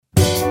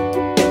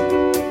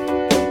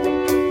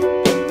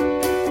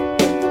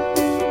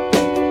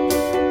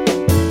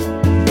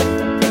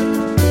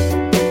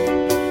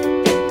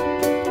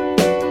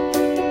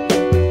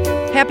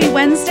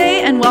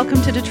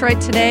welcome to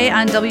Detroit Today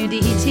on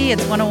WDET.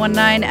 It's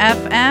 101.9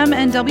 FM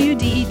and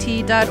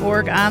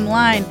WDET.org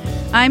online.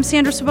 I'm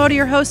Sandra Svoboda,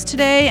 your host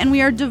today, and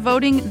we are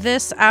devoting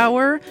this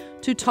hour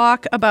to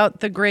talk about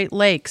the Great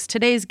Lakes.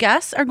 Today's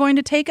guests are going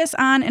to take us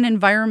on an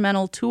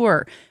environmental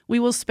tour. We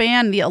will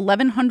span the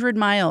 1,100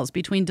 miles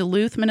between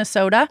Duluth,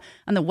 Minnesota,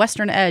 on the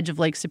western edge of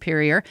Lake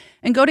Superior,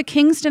 and go to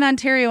Kingston,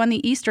 Ontario, on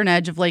the eastern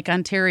edge of Lake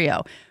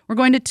Ontario. We're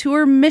going to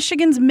tour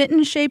Michigan's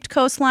mitten-shaped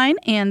coastline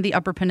and the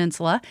Upper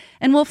Peninsula,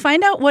 and we'll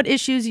find out what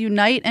issues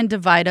unite and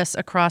divide us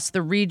across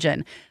the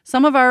region.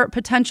 Some of our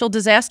potential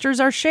disasters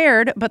are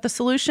shared, but the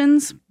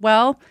solutions,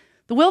 well,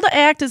 the will to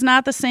act is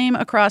not the same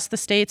across the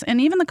states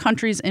and even the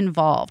countries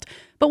involved.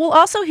 But we'll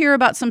also hear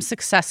about some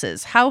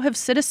successes. How have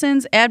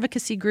citizens,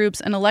 advocacy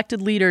groups, and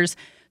elected leaders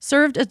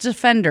served as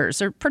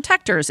defenders, or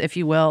protectors, if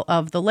you will,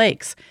 of the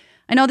lakes?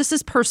 I know this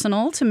is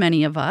personal to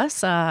many of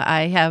us.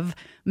 I have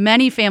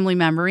many family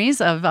memories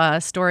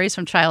of stories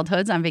from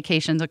childhoods on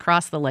vacations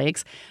across the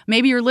lakes.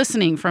 Maybe you're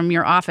listening from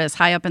your office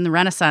high up in the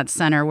Renaissance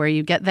Center where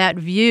you get that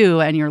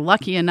view and you're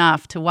lucky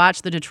enough to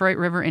watch the Detroit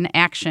River in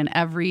action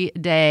every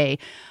day.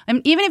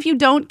 And even if you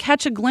don't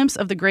catch a glimpse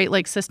of the Great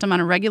Lakes system on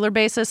a regular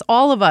basis,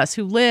 all of us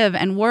who live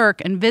and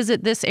work and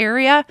visit this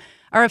area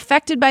are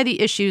affected by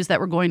the issues that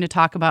we're going to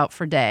talk about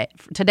for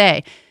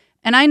today.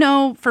 And I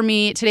know, for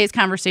me, today's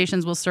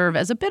conversations will serve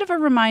as a bit of a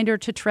reminder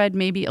to tread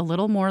maybe a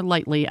little more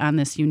lightly on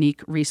this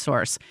unique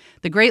resource.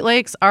 The Great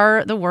Lakes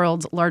are the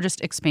world's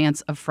largest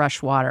expanse of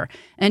fresh water.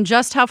 And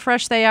just how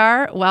fresh they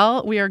are,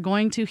 well, we are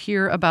going to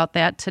hear about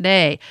that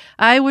today.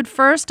 I would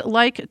first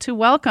like to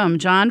welcome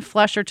John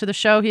Flesher to the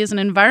show. He is an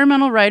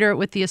environmental writer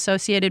with the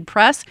Associated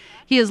Press.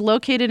 He is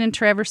located in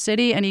Traverse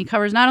City, and he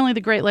covers not only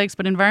the Great Lakes,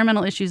 but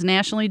environmental issues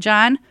nationally.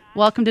 John,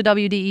 welcome to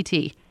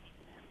WDET.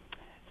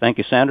 Thank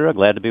you, Sandra.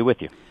 Glad to be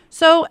with you.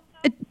 So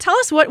tell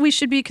us what we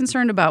should be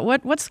concerned about.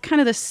 What's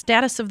kind of the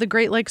status of the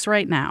Great Lakes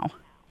right now?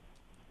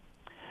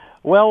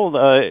 Well,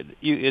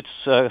 it's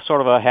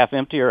sort of a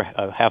half-empty or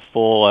a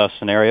half-full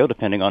scenario,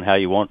 depending on how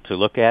you want to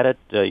look at it.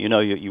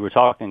 You were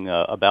talking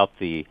about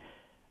the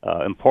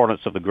importance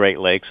of the Great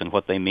Lakes and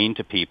what they mean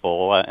to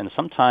people, and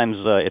sometimes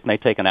it may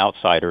take an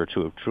outsider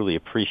to truly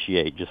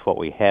appreciate just what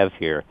we have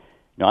here.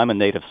 I'm a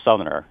native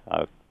Southerner.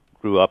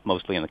 Grew up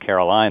mostly in the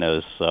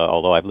Carolinas,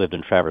 although I've lived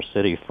in Traverse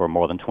City for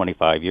more than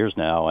 25 years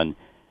now. And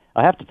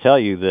I have to tell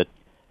you that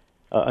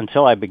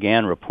until I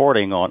began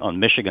reporting on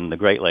Michigan and the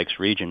Great Lakes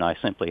region, I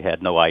simply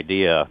had no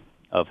idea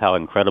of how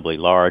incredibly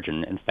large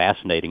and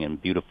fascinating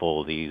and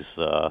beautiful these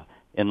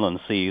inland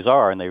seas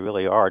are, and they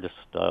really are just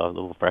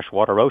little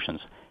freshwater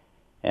oceans.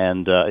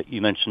 And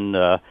you mentioned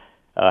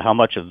how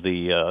much of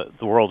the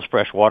world's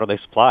fresh water they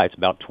supply. It's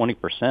about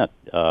 20%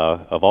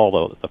 of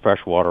all the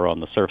fresh water on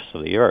the surface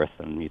of the earth.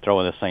 And you throw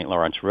in the St.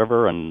 Lawrence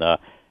River, and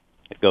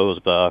it goes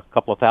a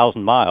couple of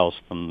thousand miles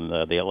from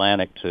the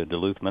Atlantic to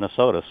Duluth,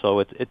 Minnesota. So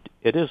it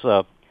is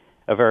a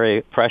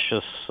very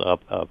precious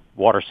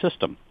water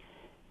system.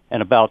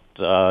 And about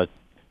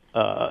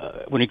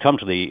when you come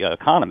to the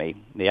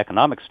economy, the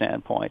economic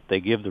standpoint,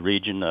 they give the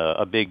region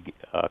a big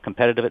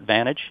competitive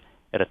advantage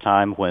at a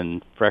time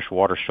when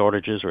freshwater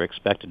shortages are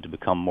expected to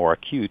become more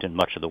acute in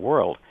much of the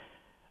world.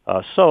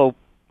 So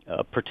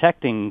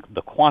protecting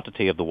the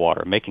quantity of the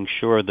water, making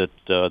sure that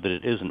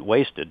it isn't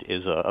wasted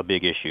is a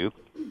big issue.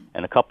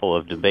 And a couple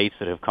of debates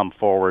that have come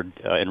forward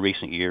in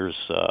recent years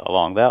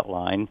along that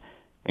line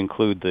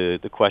include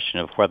the question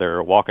of whether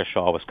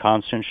Waukesha,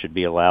 Wisconsin should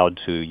be allowed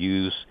to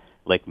use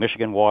Lake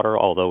Michigan water,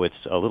 although it's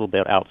a little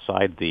bit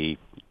outside the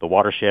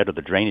watershed or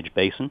the drainage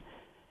basin.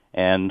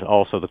 And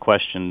also the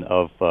question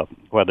of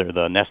whether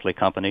the Nestle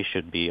company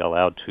should be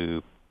allowed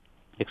to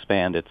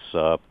expand its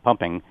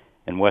pumping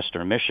in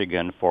western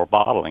Michigan for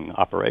bottling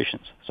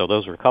operations. So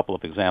those are a couple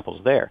of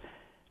examples there.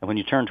 And when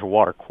you turn to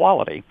water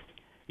quality,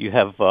 you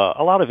have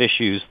a lot of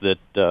issues that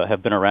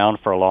have been around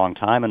for a long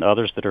time and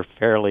others that are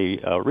fairly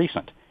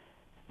recent.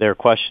 There are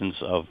questions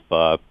of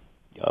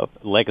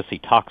legacy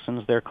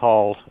toxins, they're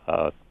called,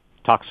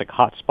 toxic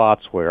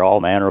hotspots where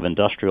all manner of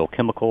industrial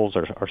chemicals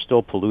are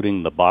still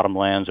polluting the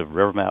bottomlands of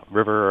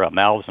river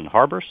mouths and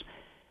harbors,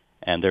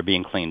 and they're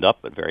being cleaned up,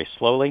 but very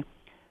slowly.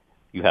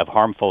 You have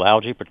harmful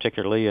algae,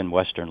 particularly in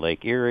western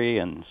Lake Erie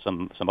and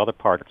some other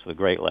parts of the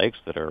Great Lakes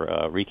that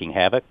are wreaking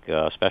havoc,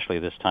 especially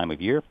this time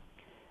of year.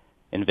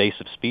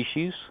 Invasive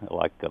species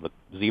like the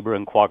zebra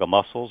and quagga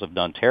mussels have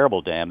done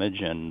terrible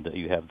damage, and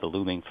you have the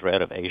looming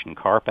threat of Asian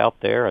carp out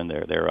there, and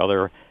there are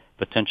other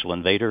potential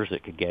invaders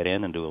that could get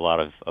in and do a lot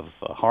of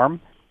harm.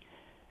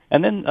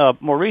 And then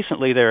more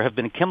recently, there have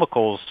been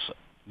chemicals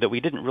that we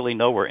didn't really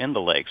know were in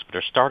the lakes, but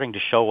are starting to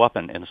show up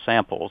in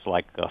samples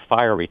like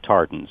fire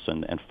retardants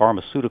and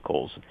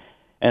pharmaceuticals,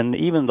 and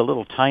even the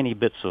little tiny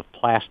bits of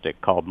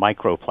plastic called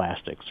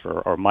microplastics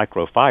or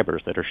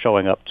microfibers that are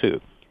showing up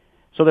too.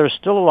 So there's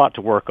still a lot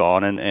to work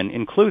on, and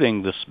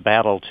including this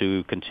battle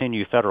to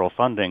continue federal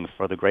funding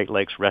for the Great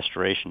Lakes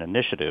Restoration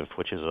Initiative,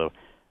 which is a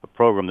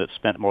program that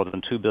spent more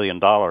than $2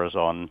 billion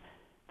on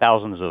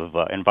thousands of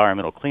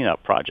environmental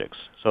cleanup projects.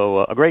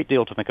 So a great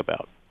deal to think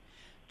about.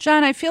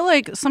 John, I feel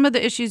like some of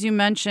the issues you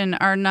mentioned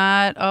are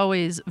not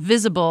always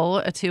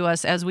visible to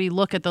us as we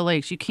look at the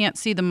lakes. You can't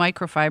see the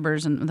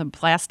microfibers and the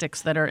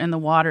plastics that are in the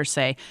water,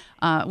 say.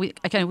 We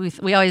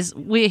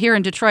here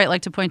in Detroit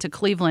like to point to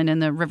Cleveland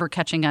and the river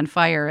catching on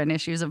fire and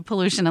issues of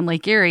pollution in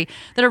Lake Erie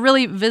that are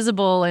really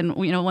visible. And,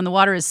 when the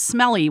water is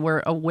smelly,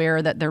 we're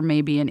aware that there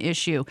may be an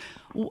issue.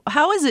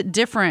 How is it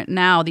different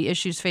now, the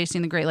issues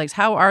facing the Great Lakes?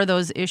 How are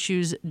those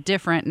issues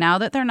different now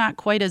that they're not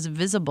quite as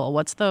visible?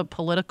 What's the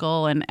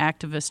political and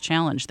activist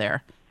challenge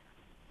there?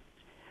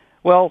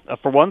 Well,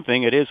 for one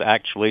thing, it is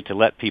actually to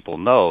let people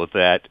know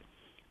that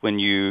when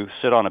you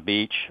sit on a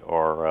beach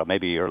or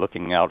maybe you're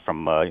looking out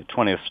from a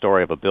 20th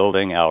story of a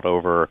building out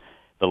over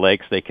the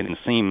lakes, they can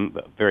seem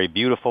very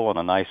beautiful on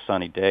a nice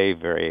sunny day,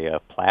 very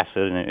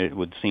placid, and it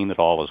would seem that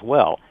all is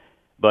well.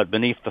 But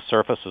beneath the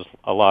surface,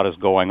 a lot is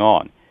going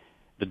on.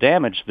 The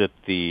damage that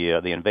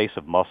the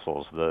invasive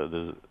mussels,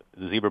 the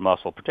zebra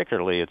mussel,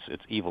 particularly its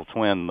evil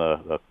twin,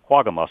 the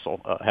quagga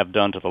mussel, have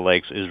done to the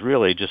lakes is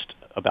really just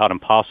about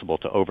impossible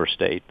to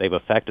overstate. They've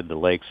affected the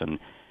lakes in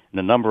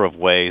a number of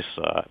ways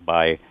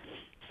by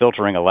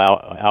filtering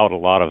out a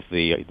lot of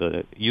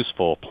the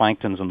useful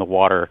planktons in the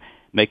water,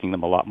 making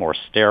them a lot more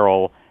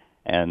sterile,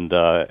 and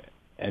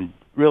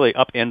really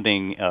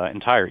upending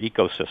entire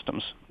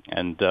ecosystems.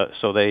 And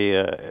so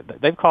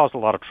they've caused a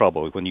lot of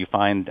trouble. When you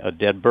find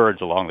dead birds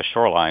along the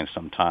shoreline,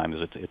 sometimes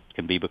it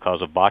can be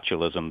because of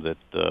botulism that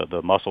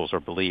the mussels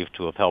are believed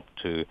to have helped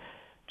to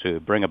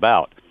bring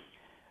about.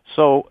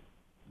 So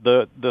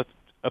the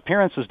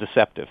appearance is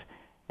deceptive,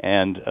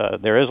 and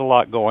there is a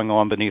lot going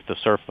on beneath the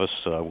surface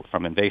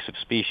from invasive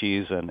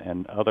species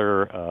and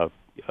other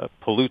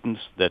pollutants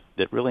that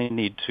really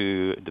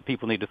the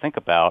people need to think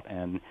about,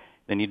 and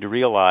they need to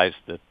realize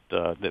that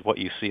what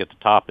you see at the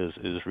top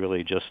is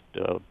really just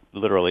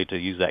literally, to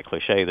use that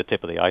cliche, the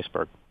tip of the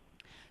iceberg.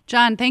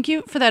 John, thank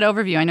you for that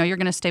overview. I know you're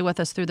going to stay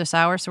with us through this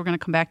hour, so we're going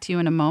to come back to you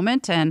in a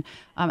moment. And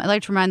I'd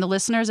like to remind the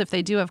listeners, if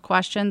they do have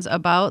questions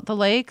about the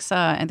lakes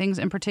and things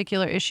in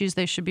particular, issues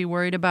they should be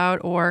worried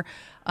about, or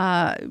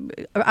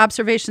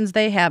observations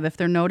they have if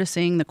they're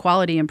noticing the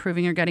quality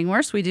improving or getting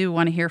worse, we do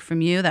want to hear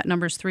from you. That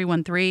number is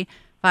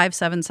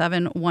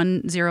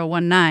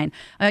 313-577-1019.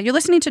 You're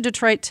listening to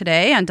Detroit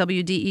Today on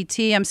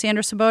WDET. I'm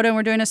Sandra Sabota, and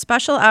we're doing a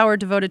special hour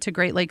devoted to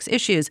Great Lakes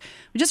issues.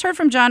 We just heard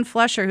from John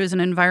Flesher, who's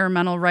an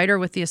environmental writer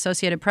with the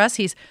Associated Press.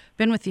 He's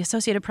been with the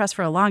Associated Press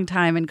for a long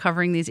time in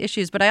covering these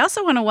issues. But I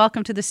also want to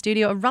welcome to the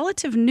studio a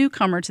relative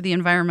newcomer to the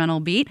environmental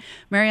beat.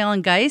 Mary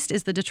Ellen Geist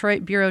is the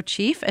Detroit bureau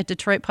chief at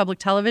Detroit Public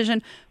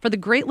Television for the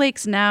Great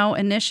Lakes Now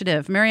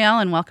initiative. Mary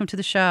Ellen, welcome to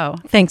the show.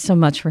 Thanks so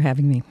much for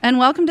having me. And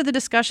welcome to the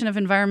discussion of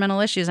environmental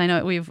issues. I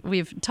know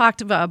we've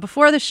talked about,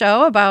 before the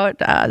show,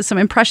 about some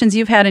impressions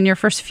you've had in your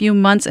first few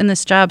months in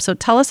this job. So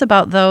tell us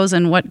about those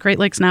and what Great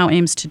Lakes Now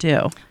aims to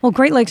do. Well,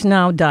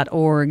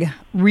 GreatLakesNow.org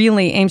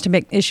really aims to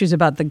make issues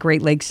about the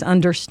Great Lakes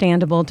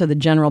understandable to the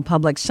general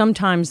public.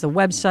 Sometimes the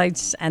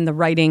websites and the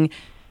writing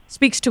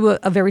speaks to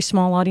a very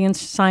small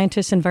audience,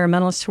 scientists,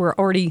 environmentalists who are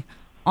already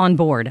on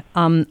board.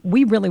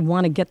 We really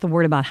want to get the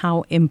word about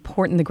how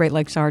important the Great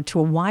Lakes are to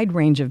a wide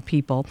range of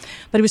people.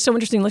 But it was so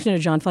interesting listening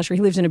to John Flesher.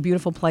 He lives in a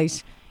beautiful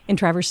place in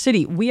Traverse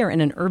City. We are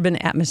in an urban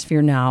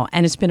atmosphere now,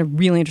 and it's been a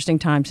really interesting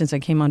time since I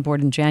came on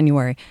board in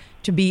January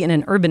to be in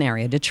an urban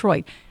area,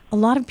 Detroit. A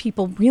lot of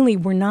people really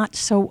were not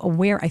so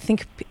aware. I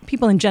think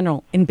people in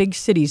general in big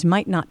cities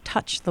might not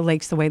touch the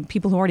lakes the way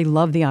people who already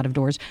love the out of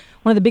doors.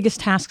 One of the biggest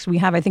tasks we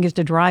have, I think, is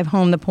to drive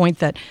home the point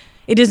that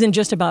it isn't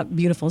just about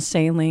beautiful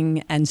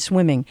sailing and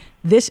swimming.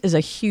 This is a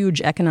huge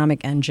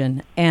economic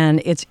engine,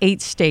 and it's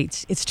 8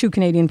 states. It's 2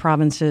 Canadian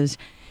provinces.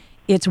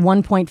 It's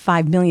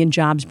 1.5 million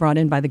jobs brought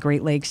in by the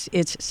Great Lakes.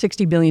 It's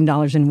 $60 billion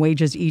in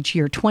wages each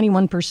year,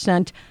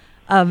 21%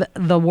 of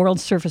the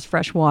world's surface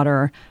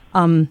freshwater.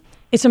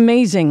 It's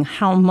amazing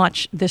how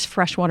much this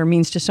fresh water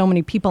means to so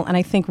many people. And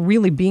I think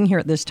really being here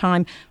at this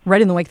time,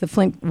 right in the wake of the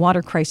Flint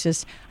water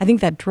crisis, I think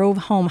that drove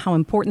home how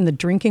important the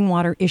drinking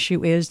water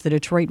issue is, the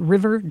Detroit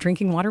River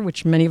drinking water,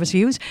 which many of us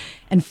use.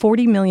 And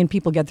 40 million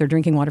people get their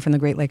drinking water from the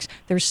Great Lakes.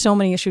 There's so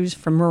many issues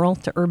from rural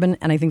to urban.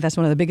 And I think that's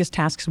one of the biggest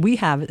tasks we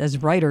have as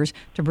writers,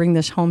 to bring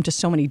this home to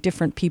so many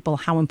different people,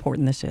 how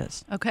important this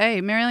is. Okay,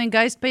 Mary Ellen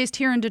Geist, based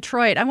here in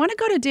Detroit. I want to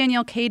go to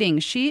Danielle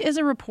Kading. She is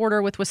a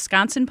reporter with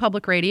Wisconsin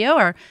Public Radio,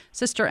 our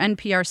sister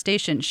NPR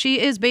station. She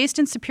is based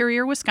in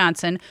Superior,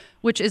 Wisconsin,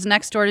 which is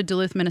next door to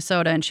Duluth,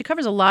 Minnesota, and she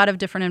covers a lot of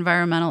different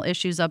environmental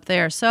issues up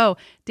there. So,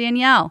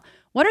 Danielle,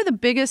 what are the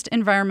biggest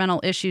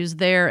environmental issues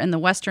there in the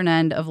western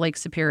end of Lake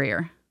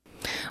Superior?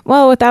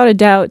 Well, without a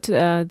doubt,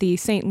 the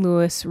St.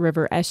 Louis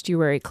River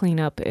estuary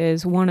cleanup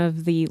is one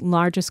of the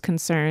largest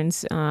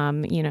concerns.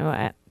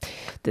 The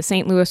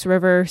St. Louis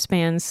River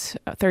spans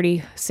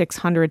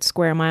 3,600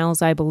 square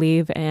miles, I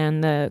believe,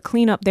 and the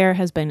cleanup there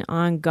has been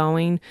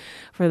ongoing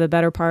for the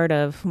better part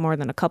of more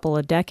than a couple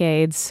of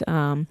decades.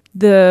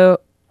 The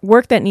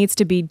work that needs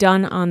to be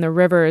done on the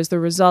river is the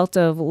result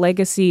of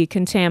legacy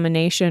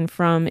contamination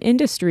from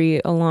industry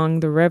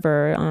along the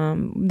river.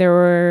 There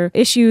were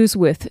issues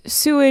with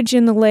sewage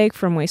in the lake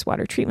from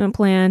wastewater treatment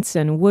plants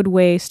and wood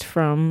waste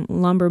from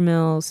lumber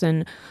mills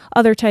and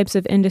other types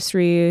of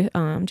industry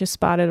just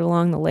spotted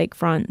along the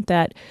lakefront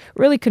that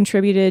really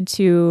contributed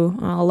to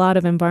a lot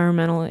of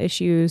environmental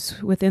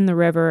issues within the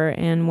river.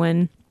 And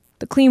when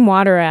the Clean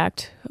Water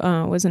Act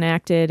was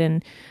enacted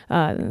and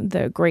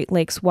the Great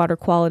Lakes Water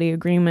Quality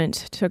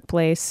Agreement took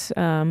place,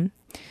 the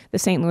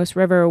St. Louis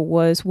River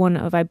was one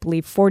of, I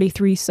believe,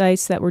 43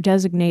 sites that were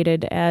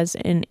designated as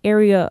an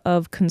area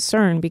of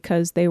concern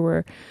because they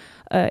were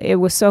it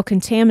was so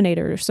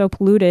contaminated or so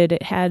polluted.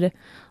 It had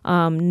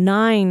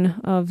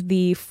 9 of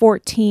the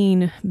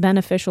 14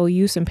 beneficial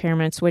use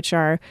impairments, which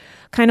are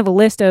kind of a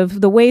list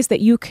of the ways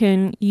that you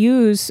can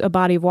use a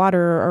body of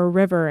water or a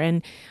river.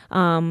 And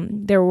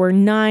there were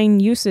 9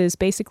 uses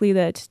basically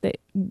that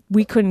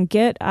we couldn't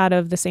get out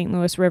of the St.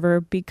 Louis River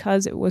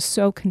because it was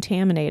so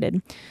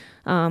contaminated.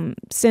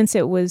 Since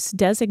it was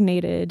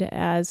designated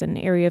as an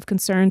area of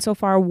concern, so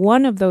far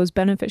one of those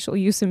beneficial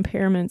use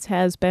impairments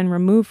has been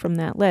removed from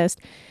that list.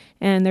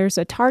 And there's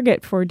a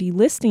target for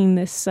delisting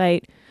this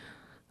site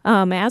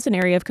as an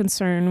area of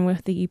concern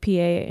with the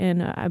EPA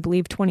in, I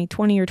believe,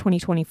 2020 or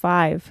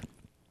 2025.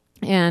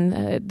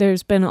 And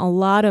there's been a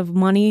lot of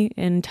money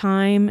and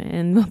time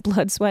and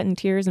blood, sweat, and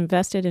tears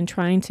invested in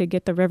trying to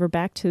get the river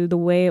back to the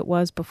way it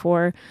was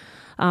before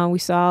we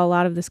saw a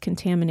lot of this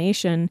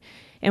contamination.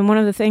 And one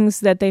of the things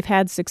that they've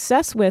had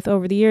success with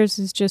over the years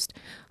is just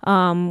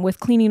with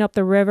cleaning up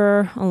the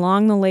river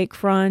along the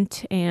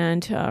lakefront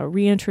and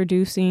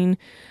reintroducing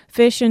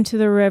fish into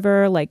the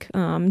river, like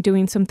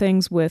doing some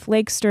things with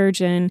lake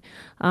sturgeon.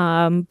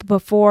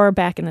 Before,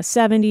 back in the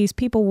 70s,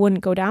 people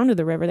wouldn't go down to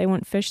the river. They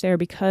wouldn't fish there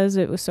because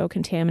it was so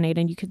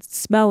contaminated. You could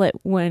smell it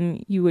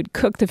when you would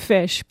cook the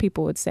fish,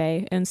 people would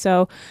say. And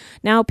so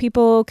now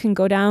people can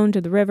go down to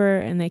the river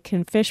and they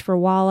can fish for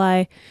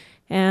walleye.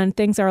 And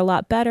things are a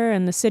lot better,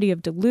 and the city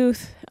of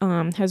Duluth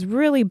has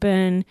really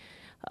been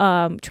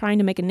trying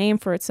to make a name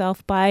for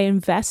itself by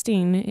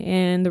investing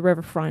in the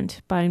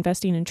riverfront, by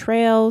investing in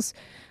trails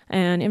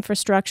and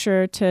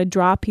infrastructure to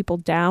draw people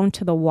down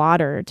to the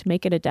water, to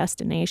make it a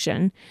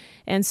destination.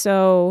 And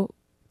so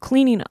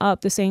cleaning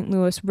up the St.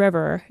 Louis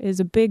River is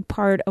a big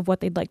part of what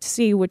they'd like to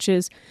see, which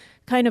is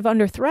kind of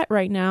under threat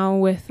right now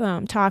with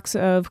talks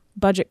of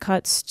budget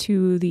cuts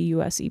to the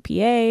U.S.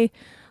 EPA,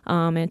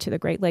 and to the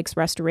Great Lakes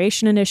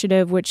Restoration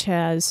Initiative, which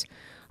has,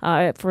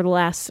 for the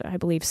last, I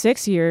believe,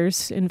 6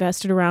 years,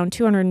 invested around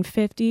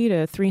 $250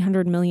 to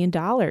 $300 million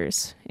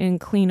in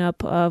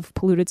cleanup of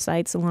polluted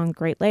sites along the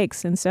Great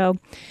Lakes. And so,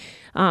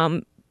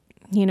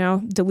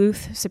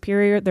 Duluth,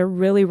 Superior, they're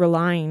really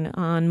relying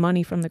on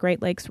money from the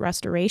Great Lakes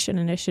Restoration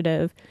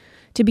Initiative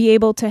to be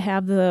able to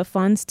have the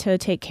funds to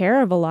take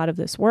care of a lot of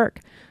this work.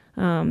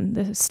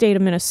 The state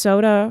of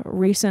Minnesota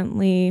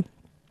recently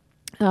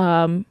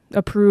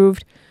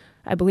approved,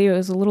 I believe it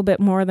was a little bit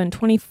more than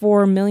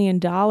 $24 million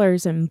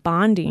in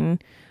bonding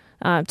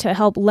to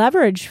help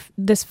leverage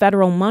this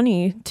federal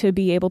money to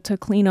be able to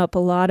clean up a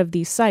lot of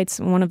these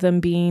sites, one of them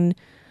being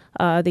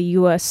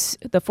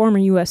the former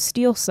U.S.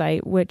 Steel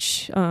site,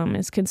 which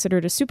is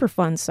considered a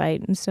Superfund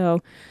site. And so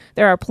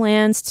there are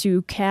plans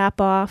to cap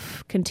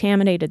off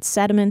contaminated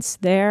sediments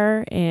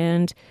there,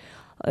 and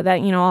that,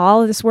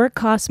 all of this work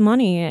costs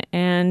money.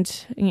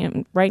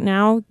 And, right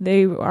now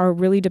they are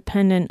really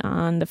dependent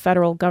on the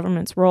federal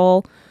government's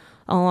role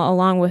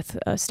along with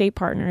state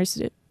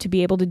partners to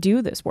be able to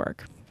do this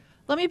work.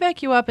 Let me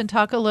back you up and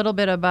talk a little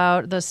bit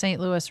about the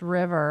St. Louis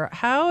River.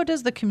 How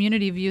does the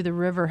community view the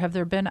river? Have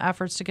there been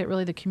efforts to get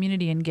really the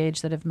community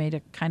engaged that have made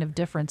a kind of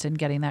difference in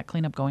getting that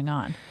cleanup going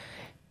on?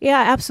 Yeah,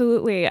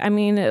 absolutely. I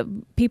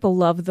mean, people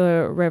love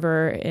the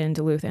river in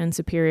Duluth and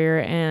Superior,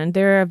 and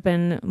there have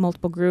been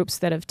multiple groups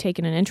that have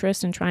taken an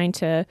interest in trying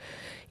to,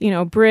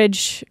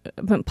 bridge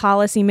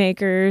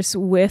policymakers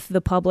with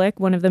the public,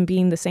 one of them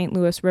being the St.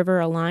 Louis River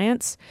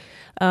Alliance.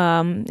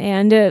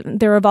 And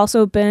there have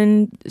also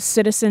been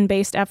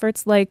citizen-based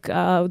efforts like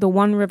the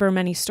One River,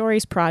 Many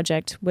Stories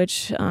project,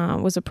 which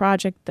was a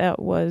project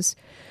that was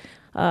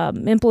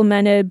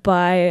implemented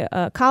by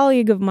a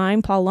colleague of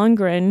mine, Paul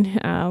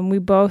Lundgren. We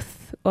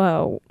both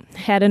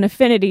had an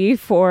affinity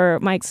for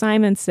Mike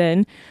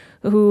Simonson,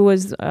 who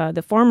was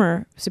the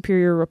former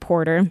Superior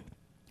reporter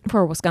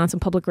for Wisconsin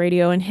Public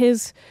Radio, and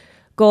his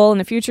goal in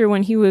the future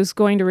when he was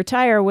going to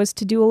retire was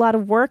to do a lot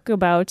of work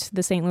about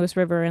the St. Louis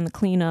River and the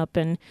cleanup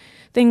and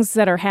things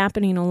that are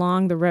happening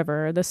along the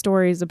river, the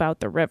stories about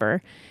the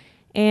river.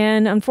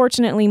 And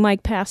unfortunately,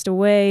 Mike passed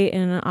away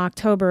in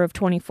October of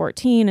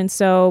 2014, and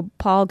so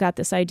Paul got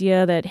this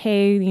idea that,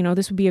 hey,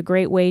 this would be a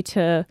great way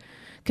to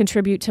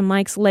contribute to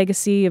Mike's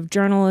legacy of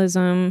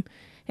journalism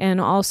and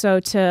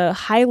also to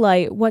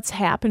highlight what's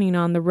happening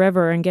on the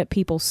river and get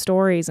people's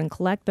stories and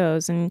collect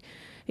those and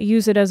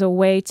use it as a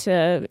way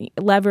to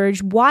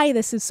leverage why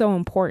this is so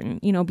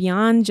important,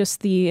 beyond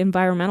just the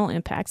environmental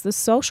impacts, the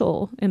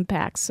social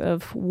impacts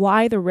of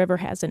why the river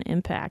has an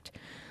impact.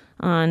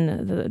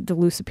 on the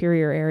Duluth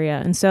Superior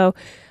area. And so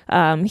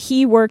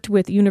he worked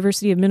with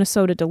University of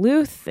Minnesota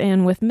Duluth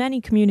and with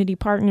many community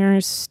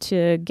partners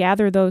to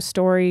gather those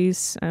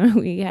stories.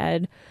 We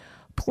had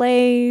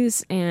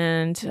plays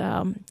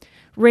and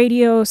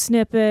radio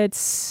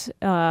snippets.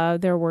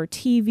 There were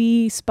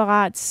TV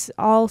spots,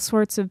 all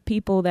sorts of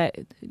people that,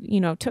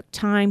 took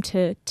time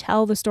to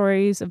tell the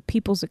stories of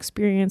people's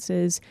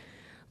experiences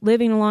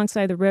living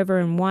alongside the river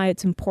and why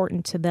it's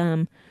important to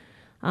them.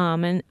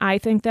 And I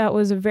think that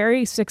was a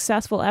very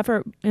successful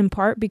effort in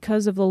part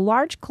because of the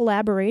large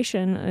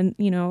collaboration and,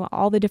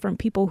 all the different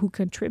people who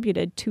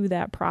contributed to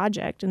that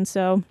project. And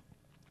so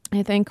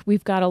I think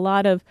we've got a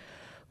lot of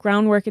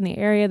groundwork in the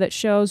area that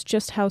shows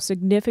just how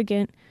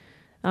significant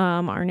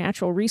our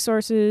natural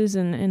resources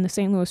and the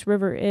St. Louis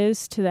River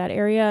is to that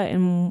area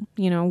and,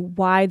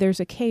 why there's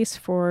a case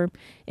for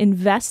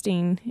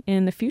investing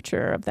in the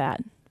future of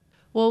that.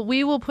 Well,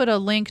 we will put a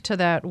link to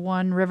that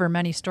One River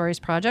Many Stories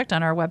project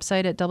on our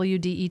website at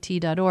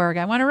WDET.org.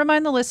 I want to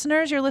remind the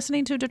listeners you're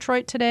listening to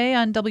Detroit Today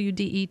on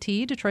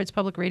WDET, Detroit's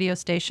public radio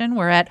station.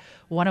 We're at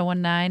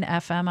 101.9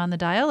 FM on the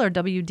dial or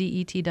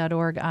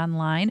WDET.org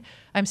online.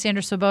 I'm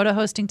Sandra Svoboda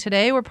hosting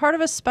today. We're part of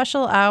a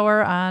special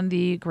hour on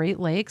the Great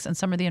Lakes and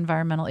some of the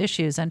environmental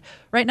issues. And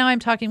right now I'm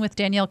talking with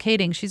Danielle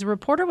Kading. She's a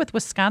reporter with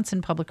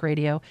Wisconsin Public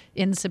Radio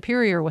in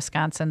Superior,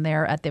 Wisconsin,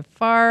 there at the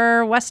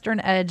far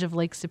western edge of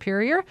Lake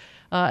Superior.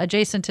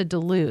 Adjacent to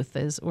Duluth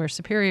is where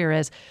Superior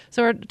is.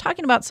 So we're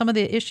talking about some of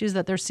the issues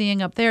that they're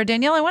seeing up there.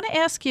 Danielle, I want to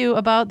ask you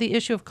about the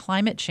issue of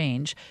climate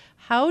change.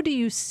 How do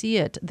you see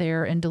it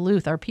there in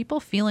Duluth? Are people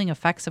feeling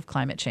effects of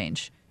climate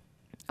change?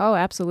 Oh,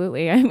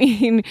 absolutely. I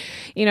mean,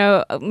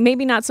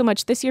 maybe not so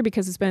much this year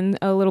because it's been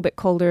a little bit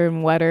colder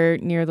and wetter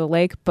near the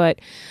lake. But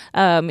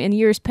in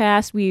years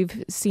past,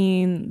 we've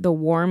seen the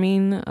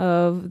warming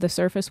of the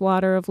surface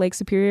water of Lake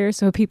Superior.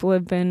 So people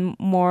have been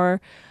more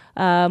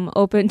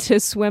open to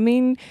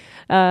swimming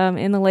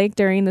in the lake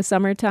during the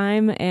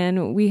summertime.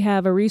 And we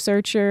have a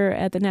researcher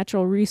at the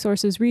Natural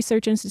Resources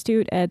Research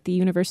Institute at the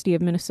University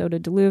of Minnesota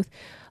Duluth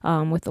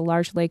with the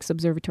Large Lakes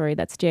Observatory.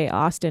 That's Jay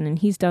Austin. And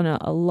he's done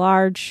a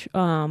large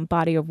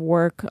body of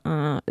work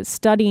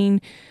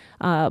studying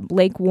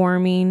lake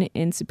warming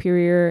in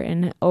Superior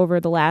and over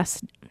the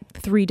last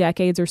 3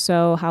 decades or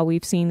so, how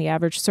we've seen the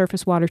average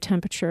surface water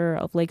temperature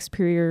of Lake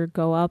Superior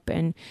go up.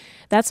 And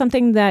that's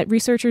something that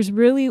researchers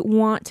really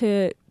want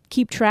to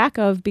keep track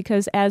of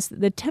because as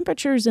the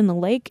temperatures in the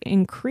lake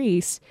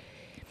increase,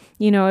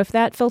 if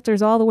that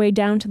filters all the way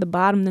down to the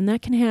bottom, then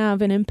that can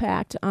have an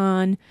impact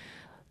on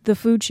the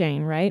food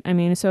chain, right? I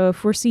mean, so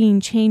if we're seeing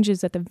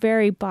changes at the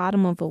very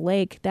bottom of the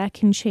lake, that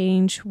can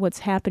change what's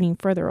happening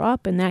further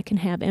up, and that can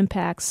have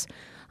impacts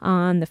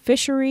on the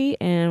fishery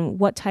and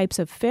what types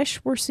of fish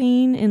we're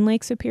seeing in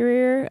Lake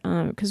Superior.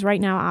 Because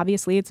right now,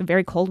 obviously, it's a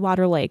very cold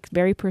water lake,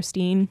 very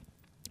pristine.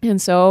 And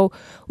so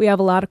we have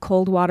a lot of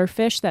cold water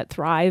fish that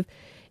thrive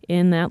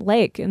in that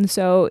lake. And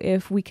so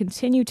if we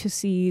continue to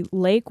see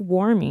lake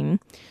warming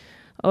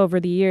over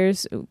the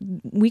years,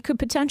 we could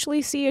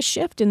potentially see a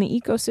shift in the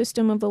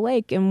ecosystem of the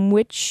lake in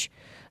which,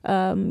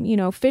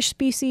 fish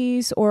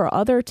species or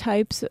other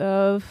types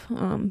of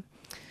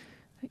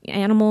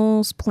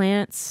animals,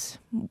 plants,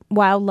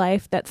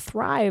 wildlife that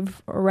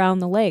thrive around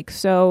the lake.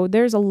 So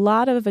there's a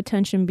lot of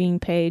attention being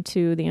paid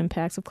to the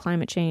impacts of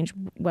climate change,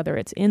 whether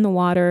it's in the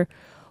water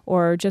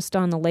or just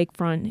on the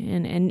lakefront.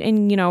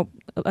 And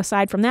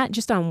aside from that,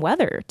 just on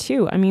weather,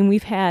 too. I mean,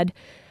 we've had,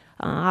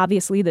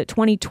 obviously, the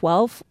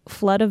 2012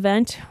 flood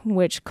event,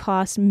 which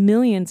cost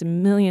millions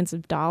and millions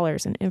of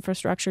dollars in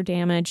infrastructure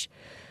damage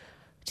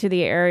to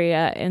the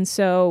area. And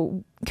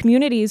so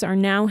communities are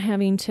now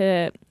having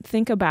to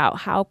think about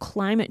how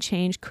climate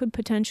change could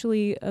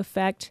potentially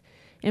affect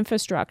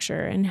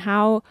infrastructure and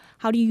how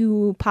do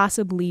you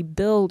possibly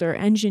build or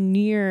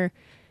engineer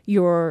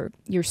your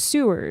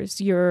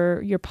sewers,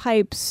 your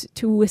pipes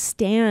to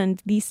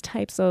withstand these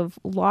types of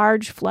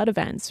large flood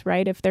events,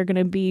 right? If they're going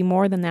to be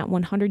more than that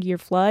 100-year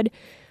flood,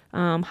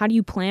 how do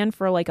you plan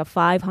for like a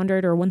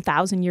 500 or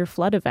 1,000-year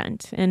flood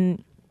event?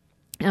 And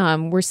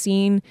we're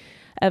seeing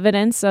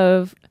evidence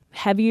of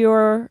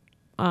heavier,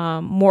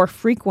 more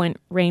frequent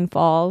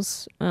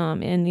rainfalls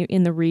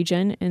in the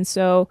region. And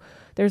so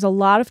there's a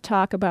lot of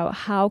talk about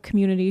how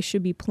communities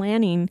should be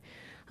planning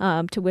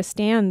to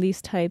withstand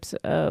these types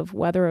of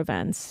weather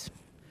events.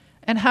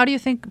 And how do you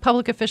think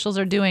public officials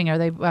are doing?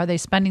 Are they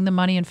spending the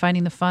money and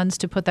finding the funds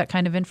to put that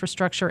kind of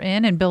infrastructure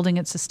in and building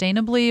it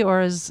sustainably,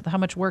 or how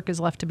much work is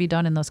left to be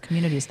done in those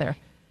communities there?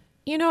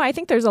 I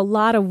think there's a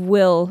lot of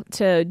will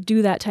to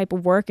do that type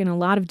of work and a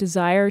lot of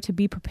desire to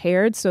be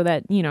prepared so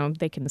that,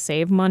 they can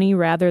save money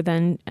rather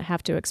than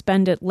have to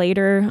expend it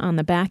later on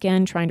the back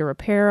end trying to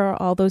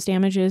repair all those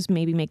damages,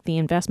 maybe make the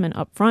investment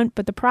up front.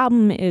 But the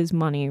problem is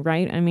money,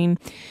 right? I mean,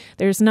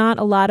 there's not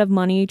a lot of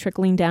money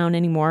trickling down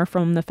anymore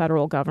from the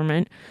federal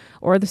government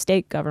or the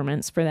state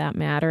governments for that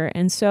matter.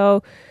 And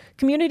so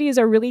communities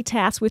are really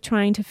tasked with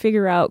trying to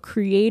figure out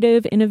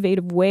creative,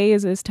 innovative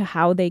ways as to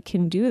how they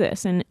can do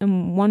this. And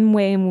one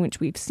way in which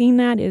we've seen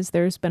that is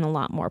there's been a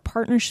lot more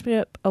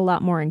partnership, a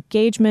lot more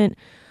engagement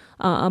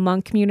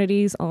among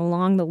communities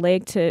along the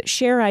lake to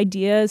share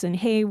ideas and,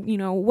 hey,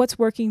 what's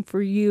working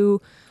for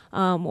you?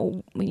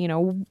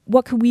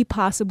 What could we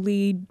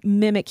possibly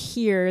mimic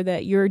here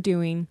that you're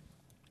doing?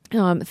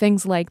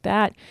 Things like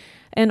that.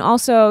 And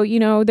also,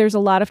 there's a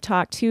lot of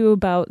talk, too,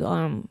 about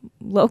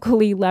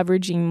locally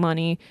leveraging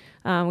money.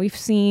 We've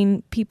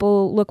seen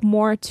people look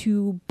more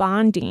to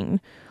bonding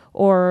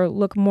or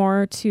look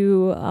more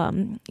to,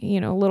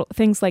 little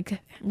things like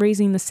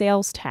raising the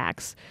sales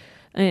tax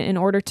in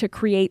order to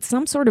create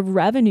some sort of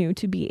revenue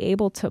to be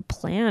able to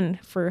plan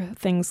for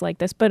things like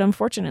this. But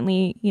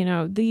unfortunately,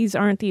 these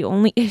aren't the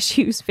only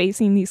issues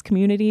facing these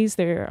communities.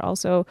 There are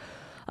also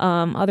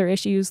other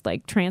issues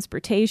like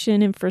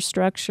transportation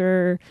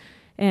infrastructure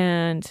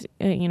and,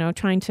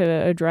 trying to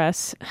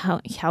address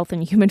health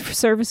and human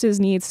services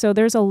needs. So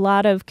there's a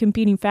lot of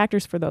competing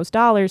factors for those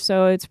dollars.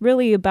 So it's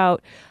really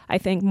about, I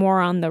think, more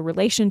on the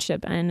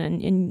relationship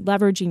and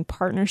leveraging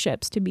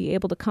partnerships to be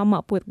able to come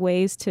up with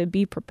ways to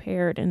be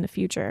prepared in the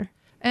future.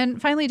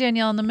 And finally,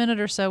 Danielle, in the minute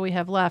or so we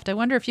have left, I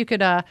wonder if you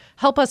could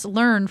help us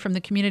learn from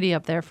the community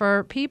up there.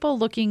 For people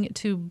looking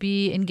to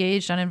be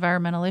engaged on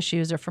environmental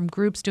issues or from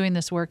groups doing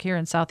this work here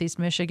in Southeast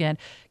Michigan,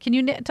 can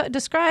you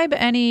describe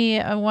any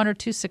one or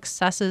two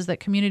successes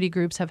that community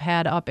groups have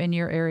had up in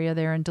your area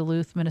there in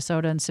Duluth,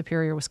 Minnesota, and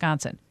Superior,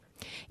 Wisconsin?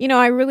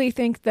 I really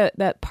think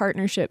that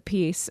partnership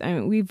piece,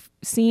 we've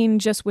seen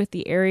just with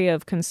the area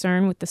of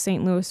concern with the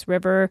St. Louis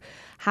River,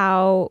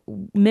 how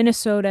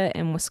Minnesota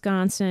and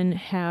Wisconsin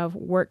have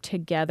worked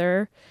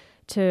together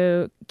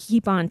to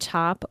keep on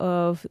top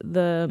of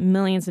the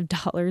millions of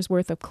dollars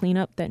worth of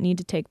cleanup that need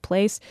to take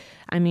place.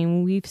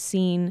 We've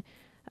seen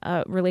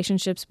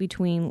relationships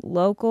between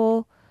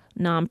local,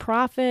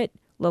 nonprofit,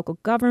 local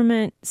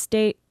government,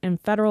 state and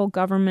federal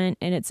government,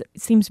 and it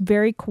seems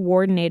very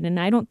coordinated. And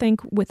I don't think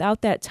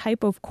without that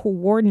type of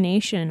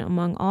coordination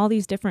among all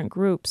these different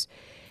groups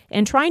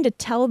and trying to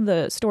tell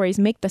the stories,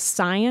 make the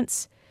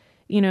science,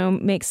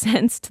 make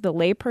sense to the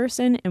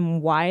layperson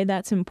and why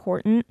that's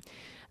important,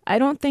 I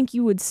don't think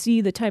you would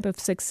see the type of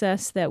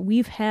success that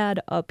we've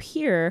had up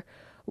here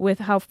with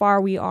how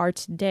far we are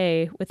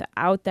today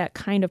without that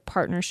kind of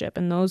partnership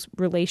and those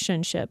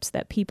relationships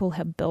that people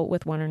have built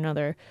with one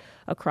another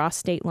across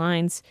state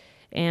lines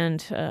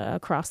and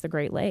across the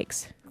Great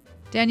Lakes.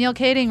 Danielle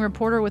Kading,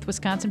 reporter with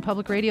Wisconsin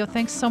Public Radio,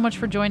 thanks so much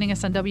for joining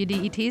us on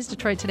WDET's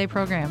Detroit Today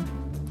program.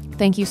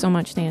 Thank you so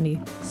much, Sandy.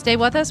 Stay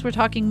with us. We're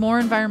talking more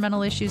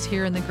environmental issues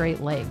here in the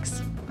Great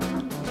Lakes.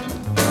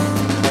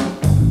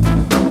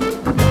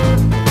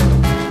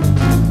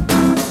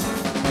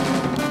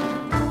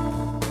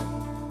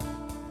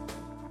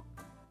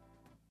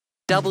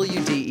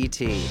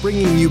 WDET.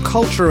 Bringing you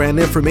culture and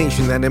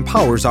information that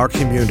empowers our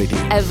community.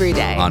 Every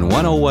day. On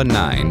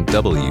 101.9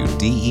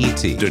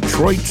 WDET.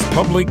 Detroit's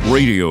public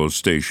radio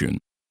station.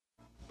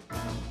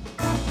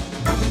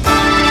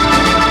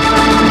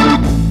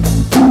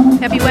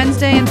 Happy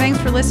Wednesday, and thanks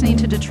for listening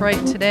to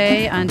Detroit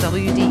Today on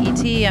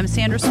WDET. I'm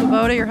Sandra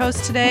Swoboda, your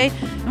host today,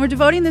 and we're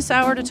devoting this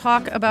hour to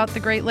talk about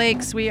the Great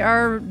Lakes. We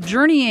are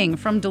journeying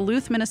from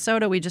Duluth,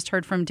 Minnesota. We just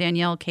heard from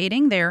Danielle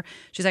Kading there.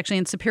 She's actually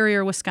in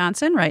Superior,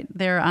 Wisconsin, right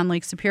there on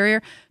Lake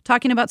Superior,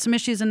 talking about some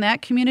issues in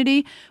that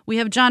community. We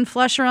have John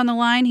Flesher on the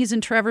line. He's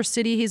in Traverse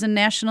City. He's a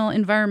national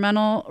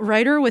environmental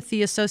writer with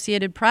the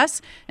Associated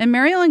Press. And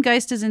Mary Ellen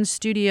Geist is in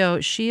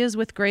studio. She is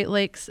with Great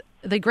Lakes,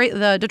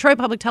 the Detroit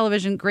Public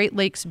Television Great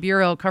Lakes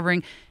Bureau,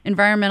 covering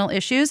environmental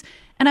issues.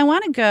 And I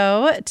want to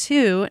go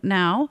to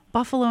now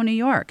Buffalo, New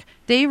York.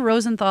 Dave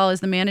Rosenthal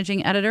is the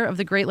managing editor of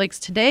the Great Lakes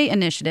Today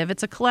initiative.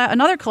 It's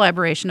another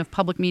collaboration of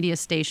public media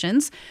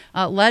stations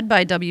led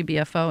by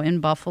WBFO in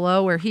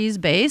Buffalo, where he's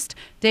based.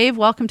 Dave,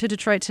 welcome to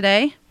Detroit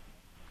Today.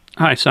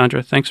 Hi,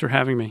 Sandra. Thanks for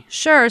having me.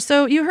 Sure.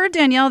 So you heard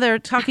Danielle there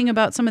talking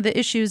about some of the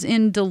issues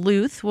in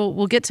Duluth.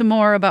 We'll get to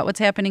more about what's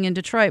happening in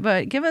Detroit,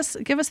 but give us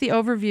the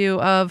overview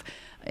of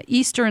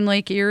Eastern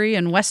Lake Erie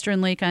and Western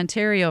Lake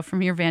Ontario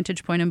from your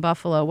vantage point in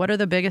Buffalo. What are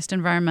the biggest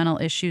environmental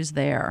issues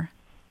there?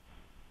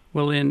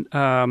 Well,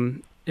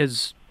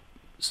 as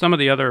some of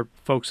the other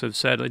folks have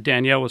said,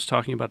 Danielle was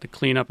talking about the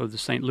cleanup of the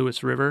St.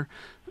 Louis River.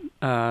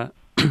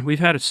 We've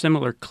had a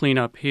similar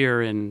cleanup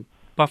here in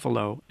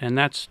Buffalo, and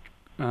that's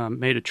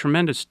made a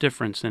tremendous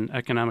difference in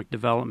economic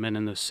development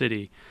in the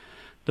city.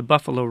 The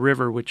Buffalo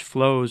River, which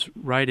flows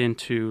right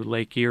into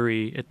Lake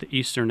Erie at the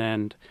eastern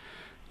end,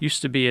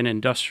 used to be an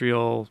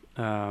industrial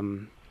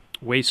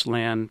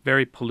wasteland,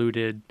 very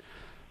polluted,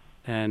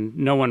 and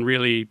no one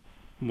really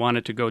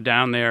wanted to go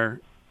down there.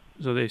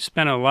 So they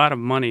spent a lot of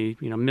money,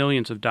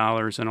 millions of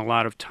dollars, and a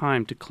lot of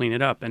time to clean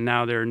it up. And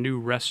now there are new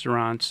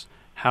restaurants,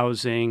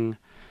 housing,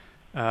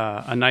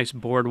 a nice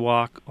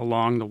boardwalk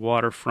along the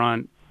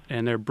waterfront,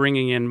 and they're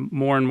bringing in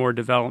more and more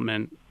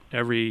development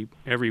every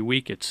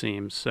week, it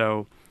seems.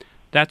 So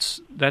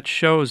that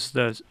shows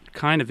the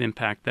kind of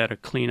impact that a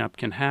cleanup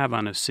can have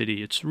on a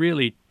city. It's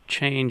really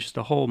changed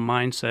the whole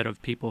mindset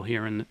of people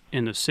here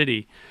in the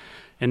city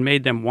and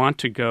made them want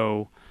to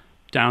go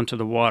down to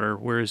the water,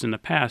 whereas in the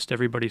past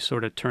everybody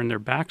sort of turned their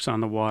backs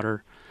on the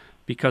water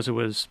because it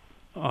was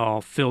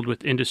all filled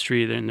with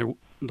industry and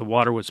the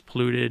water was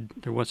polluted.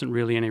 There wasn't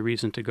really any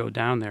reason to go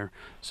down there.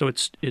 So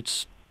it's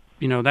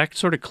that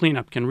sort of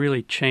cleanup can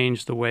really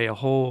change the way a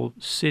whole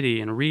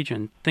city and a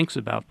region thinks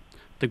about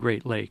the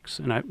Great Lakes,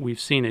 and we've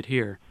seen it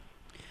here.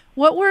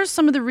 What were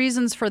some of the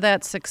reasons for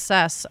that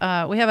success?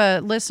 We have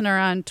a listener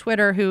on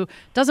Twitter who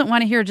doesn't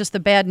want to hear just the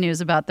bad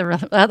news about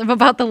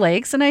the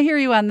lakes, and I hear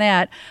you on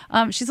that.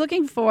 She's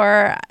looking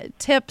for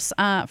tips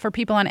for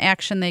people on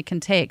action they can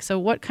take. So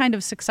what kind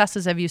of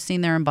successes have you seen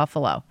there in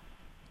Buffalo?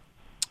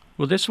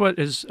 Well,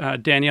 as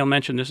Danielle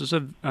mentioned, this is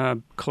a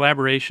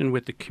collaboration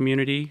with the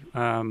community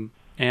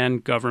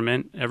and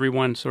government.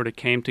 Everyone sort of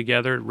came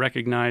together,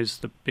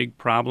 recognized the big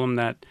problem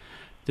that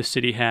the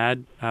city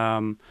had.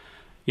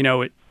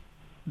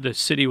 The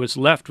city was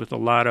left with a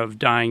lot of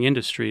dying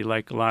industry,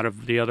 like a lot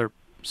of the other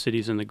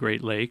cities in the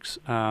Great Lakes,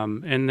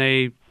 and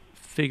they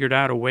figured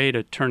out a way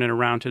to turn it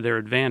around to their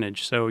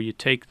advantage. So you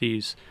take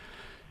these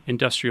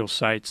industrial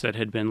sites that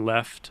had been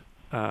left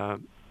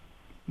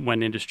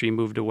when industry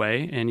moved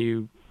away, and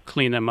you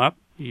clean them up,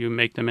 you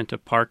make them into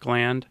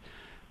parkland,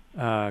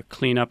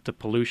 clean up the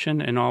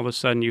pollution, and all of a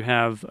sudden you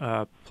have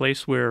a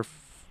place where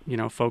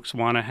folks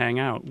want to hang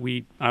out.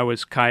 I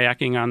was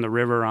kayaking on the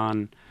river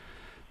on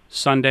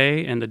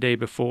Sunday, and the day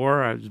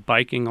before I was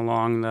biking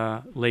along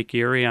the Lake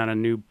Erie on a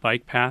new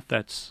bike path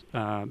that's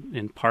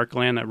in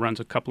parkland that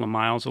runs a couple of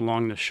miles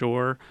along the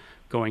shore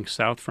going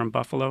south from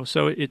Buffalo.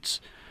 So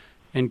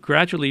and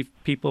gradually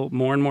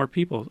more and more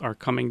people are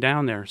coming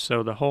down there.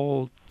 So the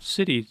whole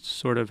city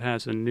sort of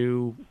has a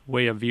new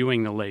way of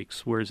viewing the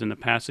lakes, whereas in the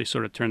past they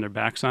sort of turned their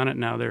backs on it.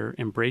 Now they're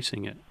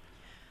embracing it.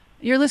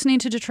 You're listening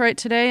to Detroit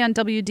Today on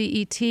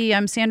WDET.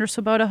 I'm Sandra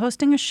Swoboda,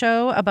 hosting a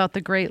show about the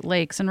Great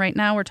Lakes. And right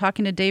now we're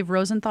talking to Dave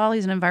Rosenthal.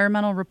 He's an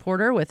environmental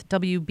reporter with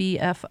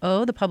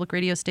WBFO, the public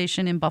radio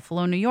station in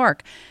Buffalo, New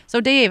York.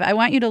 So, Dave, I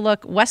want you to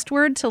look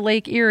westward to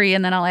Lake Erie,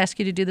 and then I'll ask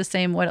you to do the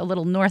same, a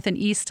little north and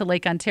east to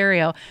Lake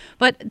Ontario.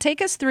 But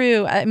take us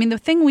through, the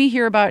thing we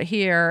hear about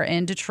here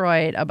in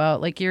Detroit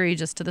about Lake Erie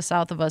just to the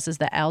south of us is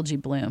the algae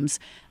blooms.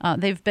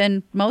 They've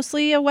been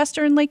mostly a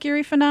western Lake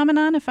Erie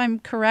phenomenon, if I'm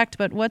correct,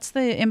 but what's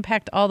the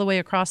impact all the way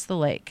across the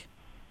lake?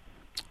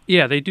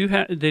 Yeah, they do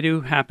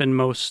happen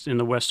most in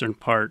the western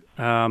part,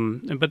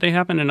 but they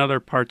happen in other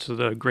parts of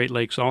the Great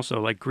Lakes also.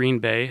 Like Green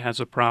Bay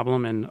has a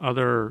problem, and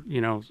other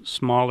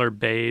smaller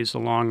bays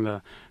along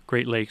the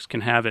Great Lakes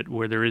can have it,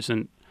 where there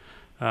isn't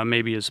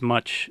maybe as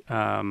much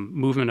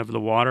movement of the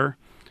water,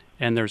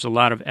 and there's a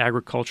lot of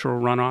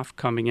agricultural runoff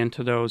coming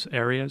into those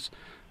areas.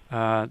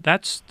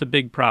 That's the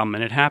big problem,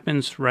 and it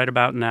happens right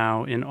about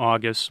now in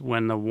August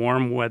when the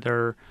warm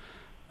weather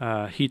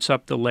heats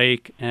up the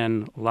lake,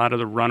 and a lot of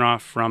the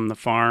runoff from the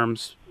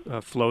farms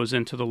flows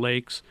into the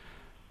lakes.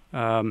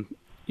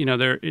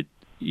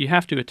 You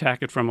have to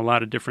attack it from a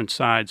lot of different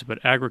sides, but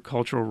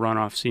agricultural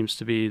runoff seems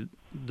to be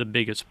the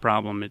biggest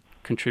problem. It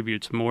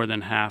contributes more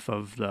than half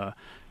of the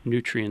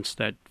nutrients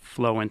that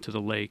flow into the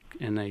lake,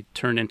 and they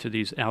turn into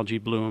these algae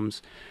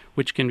blooms,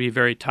 which can be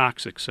very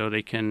toxic. So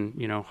they can,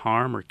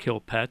 harm or kill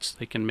pets.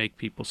 They can make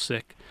people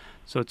sick.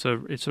 So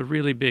it's a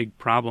really big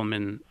problem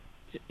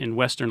in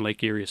western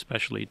Lake Erie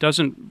especially. It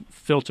doesn't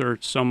filter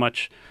so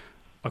much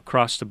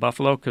across to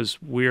Buffalo because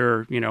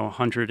we're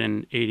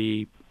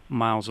 180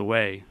 miles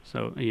away.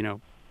 So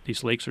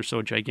these lakes are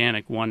so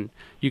gigantic.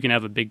 You can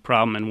have a big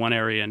problem in one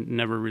area and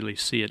never really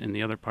see it in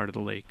the other part of the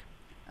lake.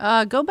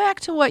 Go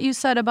back to what you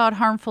said about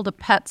harmful to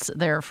pets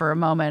there for a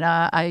moment.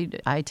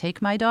 I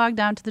take my dog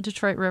down to the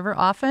Detroit River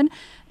often,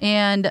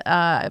 and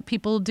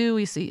people do.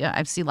 I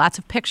see lots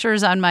of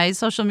pictures on my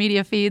social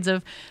media feeds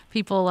of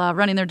people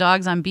running their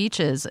dogs on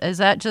beaches. Is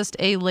that just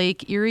a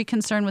Lake Erie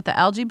concern with the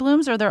algae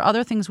blooms, or are there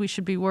other things we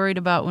should be worried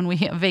about when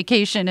we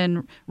vacation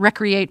and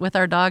recreate with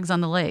our dogs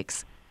on the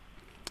lakes?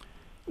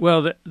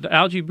 Well, the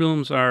algae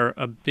blooms are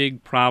a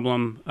big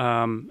problem,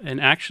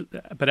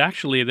 but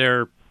actually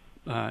they're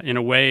in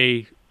a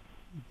way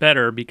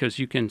better because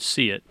you can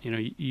see it.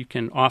 You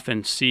can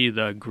often see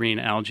the green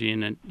algae,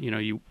 and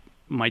you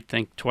might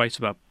think twice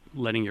about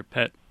letting your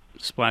pet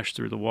splash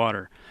through the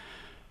water.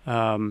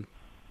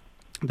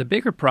 The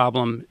bigger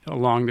problem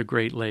along the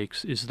Great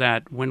Lakes is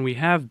that when we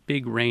have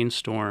big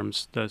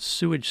rainstorms, the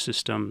sewage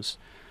systems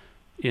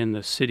in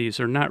the cities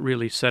are not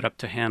really set up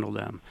to handle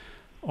them.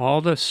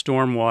 All the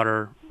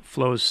stormwater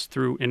flows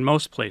through, in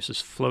most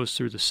places, flows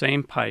through the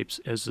same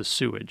pipes as the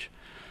sewage.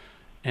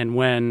 And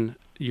when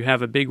you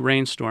have a big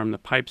rainstorm, the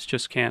pipes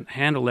just can't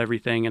handle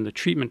everything, and the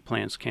treatment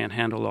plants can't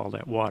handle all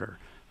that water.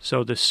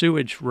 So the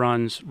sewage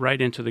runs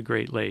right into the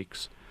Great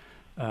Lakes.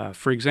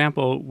 For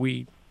example,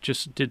 we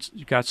just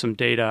got some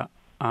data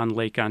on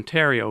Lake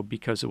Ontario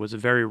because it was a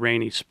very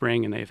rainy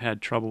spring and they've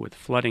had trouble with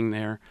flooding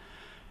there,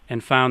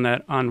 and found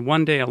that on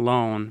one day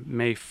alone,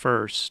 May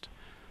 1st,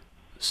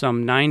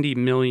 some 90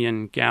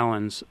 million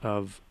gallons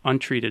of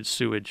untreated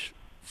sewage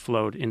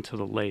flowed into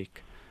the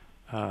lake.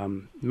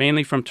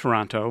 Mainly from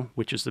Toronto,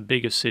 which is the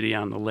biggest city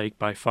on the lake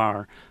by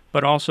far,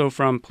 but also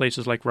from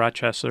places like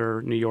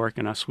Rochester, New York,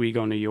 and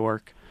Oswego, New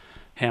York,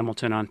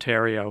 Hamilton,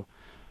 Ontario.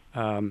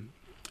 And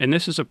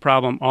this is a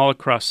problem all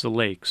across the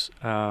lakes.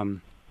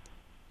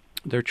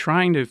 They're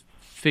trying to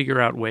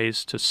figure out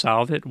ways to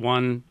solve it.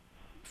 One,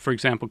 for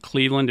example,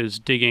 Cleveland is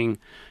digging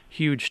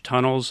huge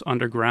tunnels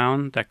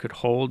underground that could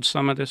hold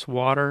some of this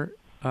water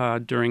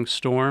during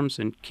storms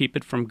and keep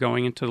it from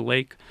going into the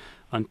lake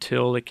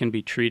until it can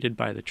be treated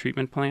by the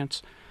treatment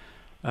plants.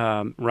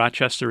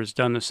 Rochester has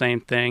done the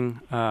same thing.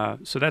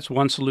 So that's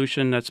one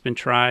solution that's been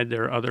tried.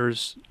 There are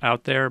others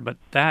out there, but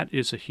that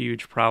is a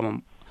huge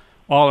problem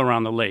all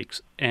around the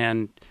lakes.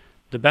 And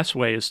the best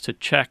way is to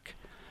check.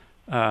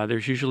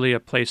 There's usually a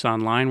place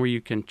online where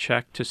you can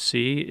check to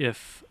see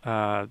if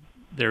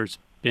there's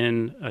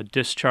been a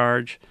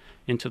discharge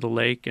into the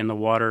lake and the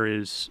water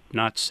is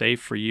not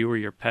safe for you or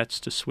your pets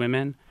to swim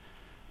in.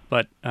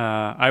 But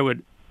I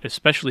would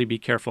especially be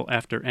careful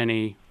after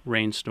any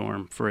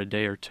rainstorm for a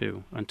day or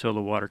two until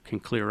the water can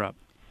clear up.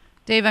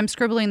 Dave, I'm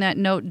scribbling that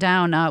note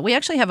down. We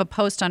actually have a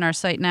post on our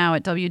site now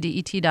at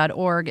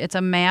WDET.org. It's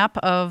a map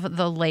of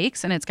the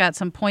lakes, and it's got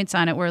some points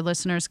on it where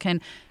listeners can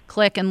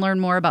click and learn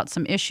more about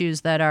some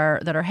issues that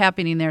are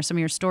happening there. Some of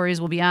your stories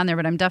will be on there,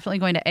 but I'm definitely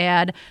going to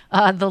add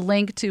the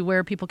link to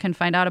where people can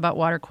find out about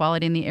water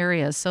quality in the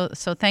areas.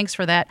 So thanks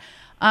for that.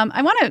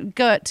 I want to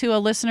go to a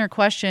listener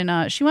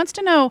question. She wants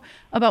to know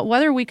about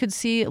whether we could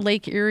see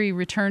Lake Erie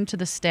return to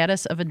the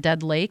status of a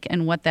dead lake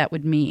and what that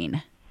would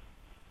mean.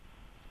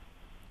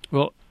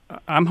 Well,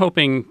 I'm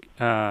hoping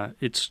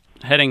it's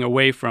heading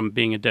away from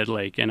being a dead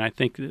lake, and I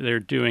think they're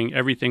doing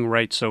everything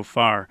right so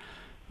far.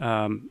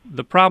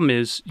 The problem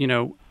is,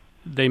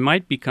 they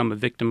might become a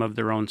victim of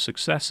their own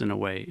success in a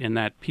way, in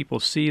that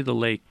people see the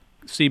lake,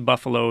 see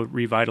buffalo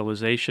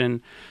revitalization,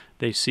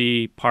 they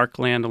see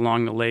parkland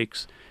along the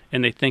lakes,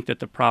 and they think that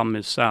the problem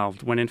is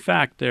solved, when in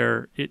fact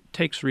it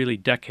takes really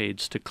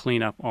decades to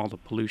clean up all the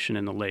pollution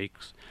in the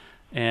lakes.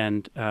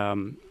 And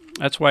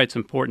that's why it's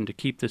important to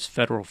keep this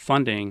federal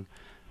funding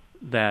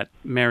that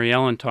Mary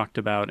Ellen talked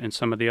about and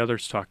some of the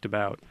others talked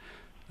about,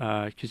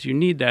 because you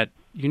need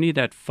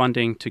that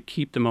funding to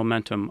keep the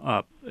momentum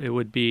up. It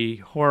would be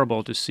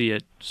horrible to see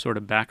it sort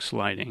of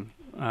backsliding.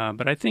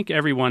 But I think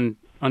everyone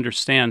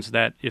understands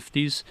that if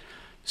these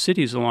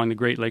cities along the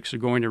Great Lakes are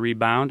going to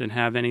rebound and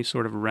have any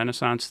sort of a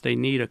renaissance, they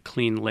need a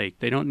clean lake.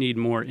 They don't need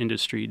more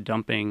industry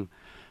dumping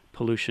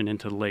pollution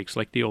into the lakes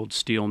like the old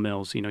steel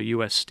mills,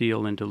 U.S.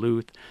 Steel in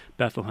Duluth,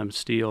 Bethlehem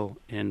Steel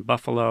in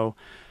Buffalo.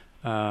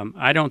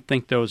 I don't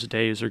think those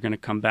days are going to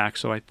come back,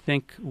 so I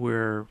think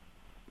we're,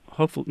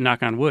 hopefully,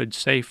 knock on wood,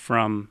 safe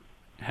from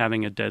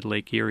having a dead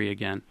Lake Erie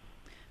again.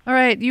 All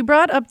right. You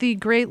brought up the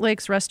Great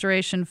Lakes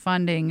restoration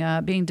funding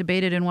being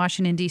debated in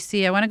Washington,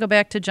 D.C. I want to go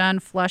back to John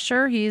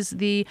Flusher. He's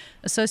the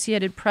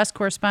Associated Press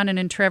correspondent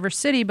in Traverse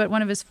City, but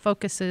one of his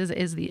focuses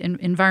is the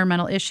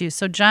environmental issues.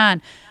 So,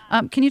 John,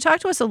 can you talk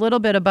to us a little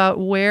bit about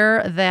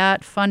where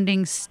that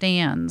funding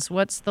stands?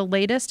 What's the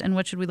latest, and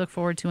what should we look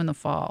forward to in the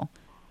fall?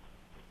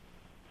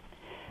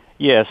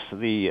 Yes,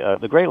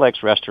 the Great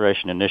Lakes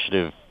Restoration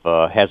Initiative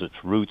has its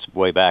roots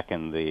way back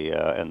in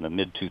the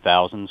mid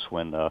 2000s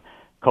when the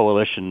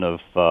coalition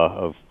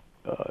of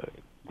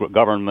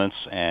governments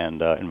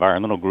and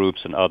environmental groups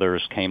and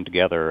others came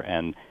together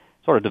and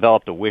sort of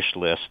developed a wish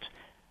list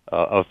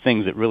of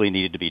things that really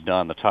needed to be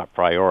done, the top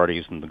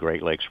priorities in the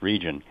Great Lakes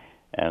region.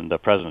 And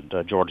President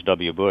George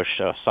W.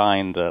 Bush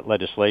signed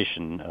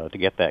legislation to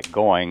get that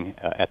going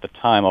at the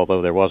time,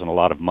 although there wasn't a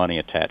lot of money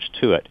attached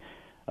to it.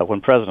 When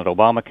President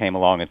Obama came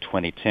along in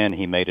 2010,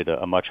 he made it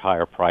a much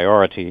higher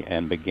priority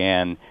and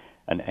began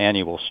an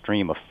annual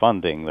stream of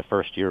funding. The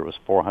first year it was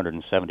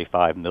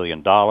 $475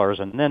 million,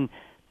 and then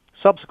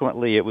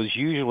subsequently it was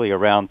usually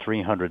around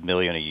 $300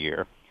 million a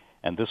year.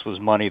 And this was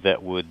money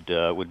that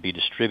would be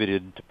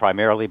distributed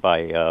primarily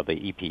by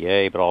the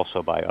EPA, but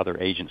also by other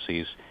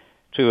agencies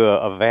to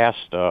a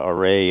vast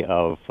array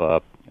of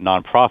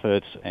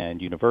nonprofits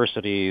and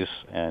universities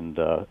and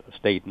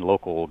state and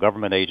local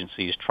government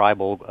agencies,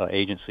 tribal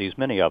agencies,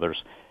 many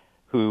others,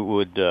 who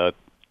would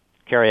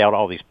carry out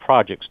all these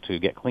projects to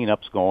get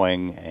cleanups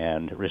going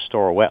and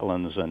restore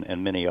wetlands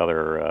and many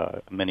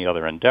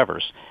other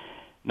endeavors.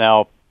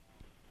 Now,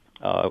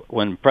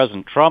 when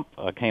President Trump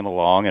came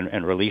along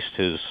and released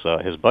his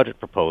budget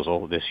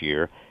proposal this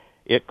year,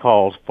 it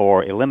called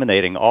for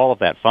eliminating all of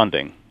that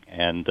funding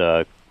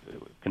and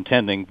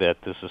contending that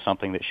this is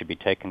something that should be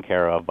taken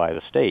care of by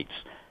the states,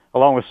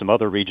 along with some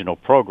other regional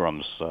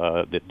programs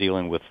that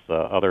dealing with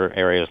other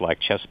areas like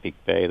Chesapeake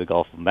Bay, the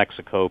Gulf of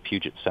Mexico,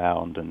 Puget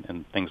Sound,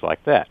 and things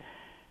like that.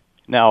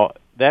 Now,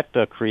 that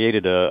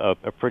created a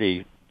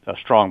pretty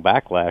strong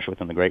backlash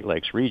within the Great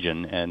Lakes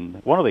region,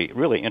 and one of the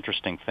really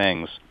interesting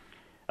things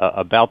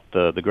about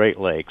the Great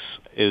Lakes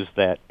is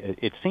that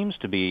it seems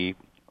to be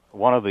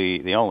one of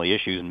the only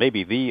issues, and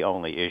maybe the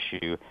only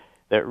issue,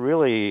 that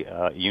really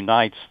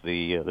unites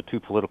the two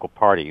political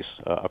parties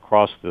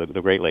across the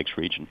Great Lakes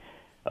region.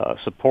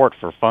 Support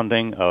for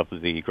funding of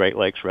the Great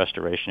Lakes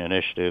Restoration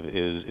Initiative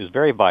is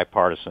very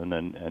bipartisan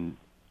and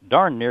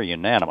darn near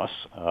unanimous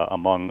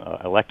among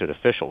elected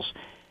officials.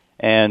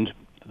 And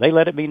they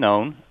let it be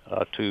known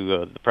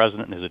to the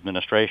President and his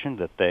administration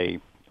that they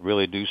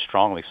really do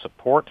strongly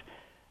support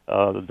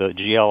the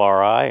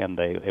GLRI, and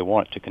they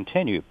want it to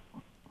continue.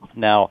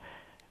 Now,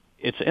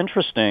 it's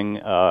interesting.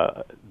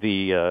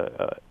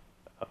 The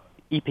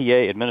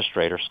EPA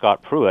Administrator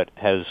Scott Pruitt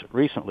has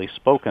recently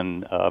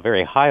spoken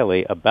very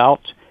highly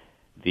about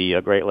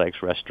the Great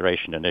Lakes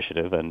Restoration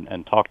Initiative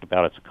and talked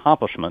about its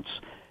accomplishments.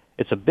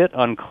 It's a bit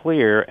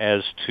unclear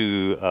as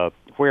to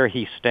where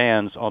he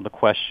stands on the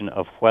question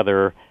of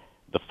whether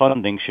the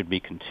funding should be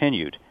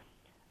continued.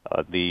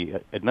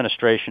 The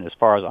administration, as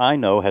far as I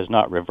know, has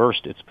not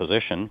reversed its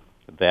position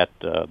that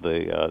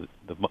the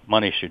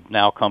money should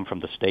now come from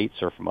the states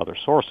or from other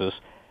sources,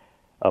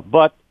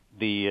 but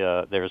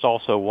there's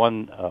also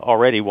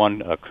already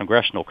one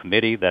congressional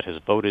committee that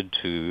has voted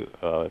to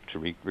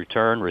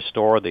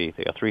restore the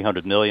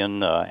 $300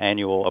 million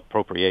annual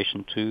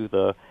appropriation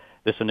to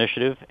this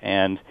initiative,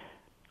 and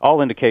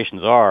all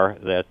indications are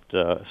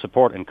that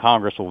support in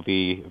Congress will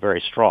be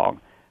very strong.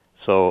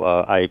 So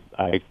I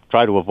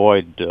try to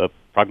avoid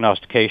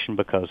prognostication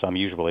because I'm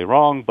usually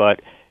wrong,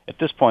 but at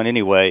this point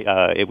anyway,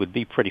 it would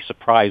be pretty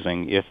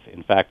surprising if,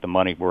 in fact, the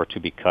money were to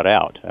be cut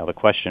out. Now, the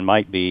question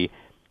might be,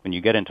 when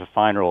you get into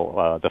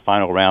the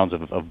final rounds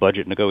of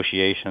budget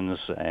negotiations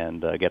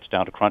and gets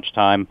down to crunch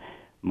time,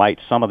 might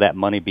some of that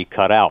money be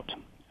cut out?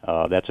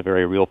 That's a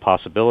very real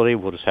possibility.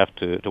 We'll just have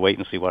to wait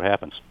and see what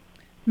happens.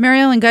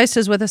 Mary Ellen Geist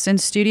is with us in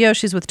studio.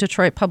 She's with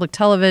Detroit Public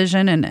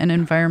Television and an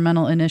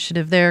environmental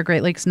initiative there,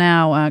 Great Lakes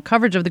Now,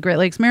 coverage of the Great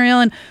Lakes. Mary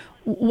Ellen,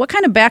 what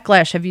kind of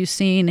backlash have you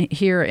seen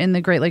here in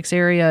the Great Lakes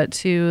area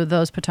to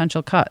those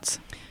potential cuts?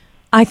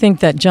 I think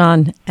that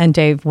John and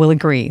Dave will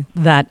agree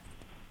that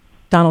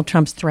Donald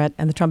Trump's threat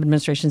and the Trump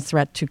administration's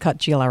threat to cut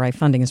GLRI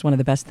funding is one of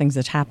the best things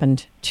that's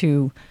happened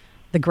to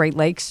the Great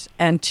Lakes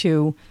and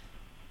to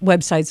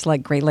websites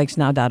like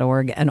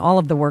greatlakesnow.org and all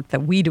of the work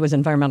that we do as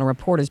environmental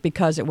reporters,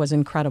 because it was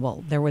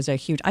incredible. There was I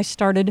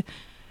started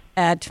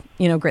at,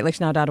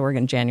 greatlakesnow.org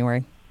in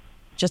January,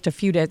 just a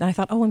few days, and I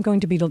thought, I'm going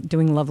to be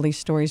doing lovely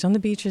stories on the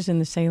beaches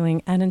and the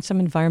sailing and in some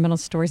environmental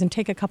stories and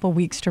take a couple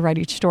weeks to write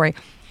each story.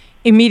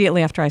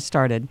 Immediately after I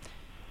started,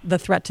 the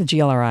threat to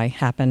GLRI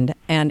happened,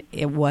 and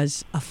it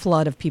was a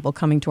flood of people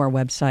coming to our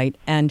website.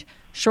 And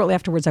shortly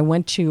afterwards, I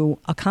went to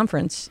a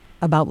conference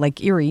about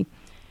Lake Erie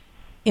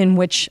in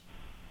which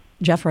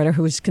Jeff Ritter,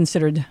 who is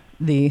considered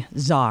the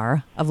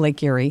czar of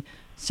Lake Erie,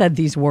 said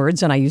these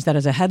words, and I used that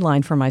as a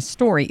headline for my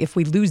story: if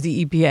we lose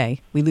the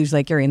EPA, we lose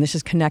Lake Erie. And this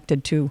is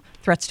connected to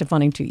threats to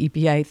funding to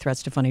EPA,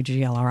 threats to funding to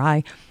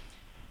GLRI.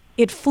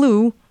 It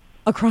flew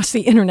across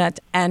the internet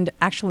and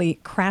actually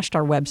crashed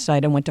our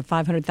website and went to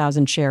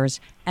 500,000 shares.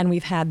 And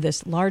we've had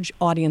this large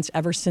audience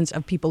ever since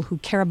of people who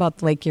care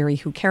about Lake Erie,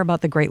 who care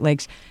about the Great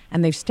Lakes,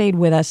 and they've stayed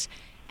with us.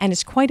 And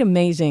it's quite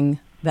amazing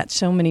that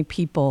so many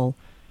people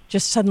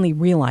just suddenly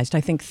realized,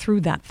 I think,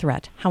 through that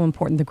threat, how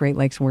important the Great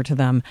Lakes were to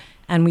them.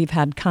 And we've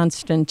had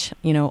constant,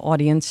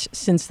 audience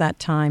since that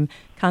time,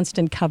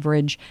 constant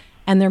coverage.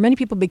 And there are many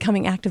people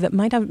becoming active that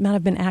might not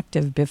have been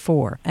active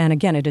before. And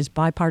again, it is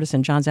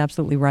bipartisan. John's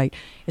absolutely right.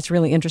 It's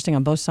really interesting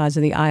on both sides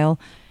of the aisle.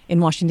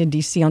 In Washington,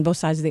 D.C., on both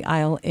sides of the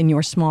aisle, in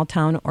your small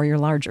town or your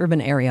large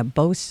urban area,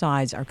 both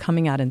sides are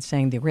coming out and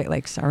saying the Great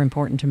Lakes are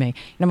important to me.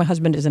 My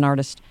husband is an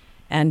artist,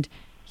 and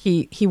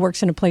he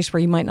works in a place where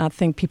you might not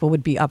think people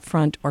would be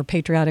upfront or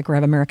patriotic or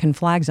have American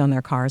flags on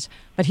their cars.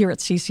 But here at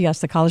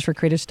CCS, the College for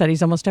Creative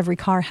Studies, almost every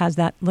car has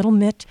that little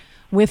mitt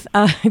with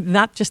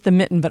not just the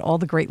mitten, but all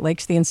the Great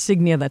Lakes, the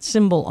insignia, that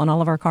symbol on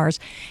all of our cars.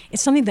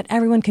 It's something that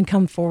everyone can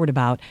come forward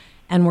about.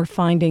 And we're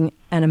finding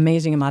an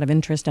amazing amount of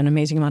interest, an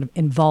amazing amount of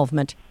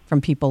involvement from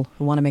people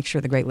who want to make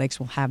sure the Great Lakes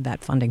will have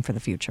that funding for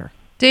the future.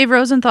 Dave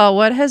Rosenthal,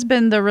 what has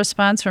been the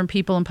response from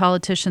people and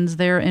politicians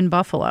there in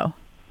Buffalo?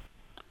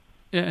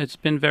 Yeah, it's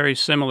been very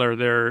similar.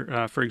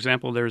 There, for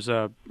example, there's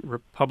a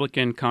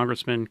Republican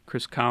Congressman,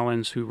 Chris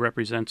Collins, who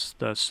represents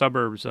the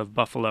suburbs of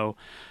Buffalo,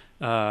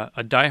 a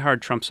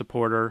diehard Trump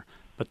supporter,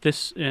 but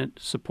this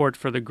support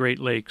for the Great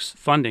Lakes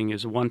funding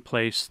is one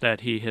place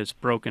that he has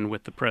broken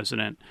with the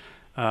president.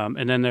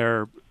 And then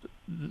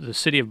the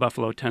city of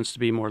Buffalo tends to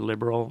be more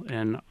liberal,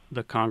 and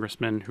the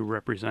congressman who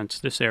represents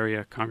this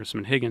area,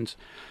 Congressman Higgins,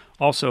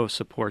 also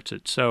supports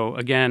it. So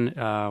again,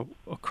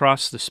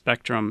 across the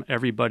spectrum,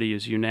 everybody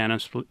is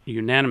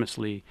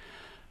unanimously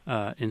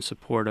in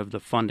support of the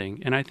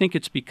funding. And I think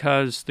it's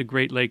because the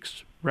Great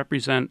Lakes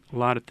represent a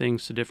lot of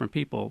things to different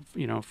people.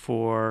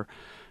 For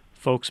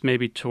folks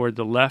maybe toward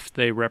the left,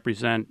 they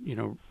represent,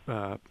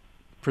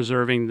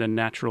 preserving the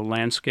natural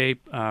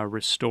landscape,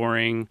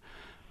 restoring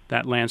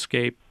that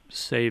landscape,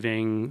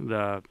 saving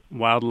the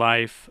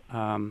wildlife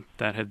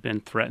that have been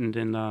threatened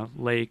in the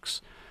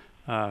lakes,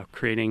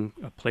 creating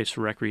a place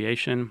for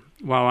recreation.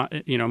 While,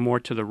 more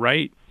to the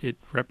right, it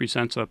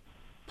represents a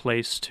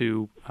place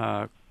to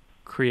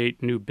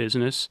create new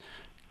business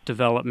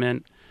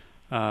development,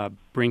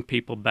 bring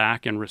people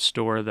back and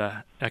restore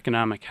the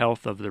economic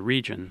health of the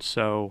region.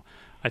 So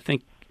I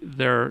think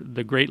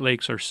the Great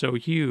Lakes are so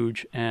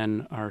huge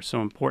and are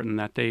so important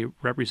that they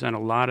represent a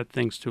lot of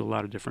things to a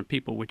lot of different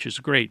people, which is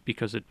great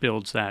because it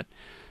builds that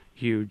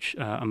huge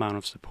amount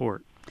of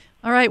support.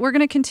 All right, we're going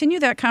to continue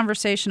that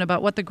conversation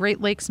about what the Great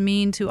Lakes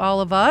mean to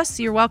all of us.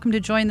 You're welcome to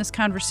join this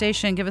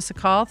conversation. Give us a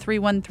call,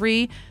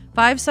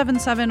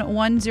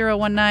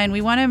 313-577-1019.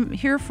 We want to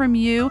hear from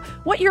you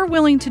what you're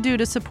willing to do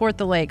to support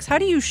the lakes. How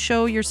do you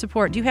show your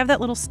support? Do you have that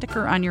little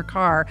sticker on your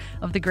car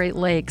of the Great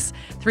Lakes?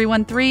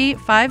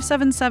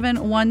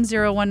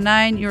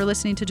 313-577-1019. You're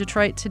listening to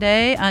Detroit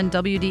Today on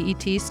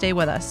WDET. Stay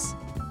with us.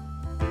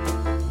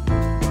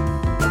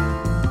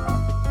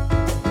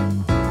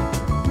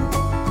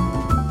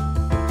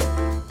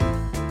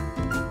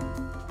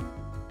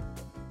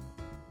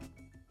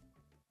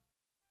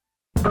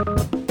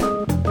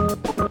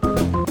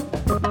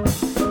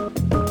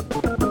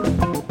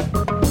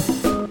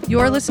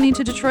 You're listening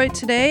to Detroit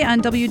Today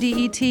on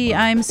WDET.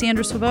 I'm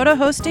Sandra Swoboda,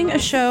 hosting a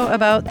show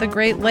about the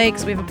Great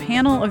Lakes. We have a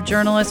panel of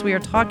journalists. We are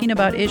talking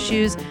about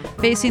issues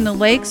facing the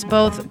lakes,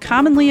 both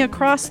commonly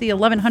across the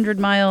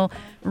 1,100-mile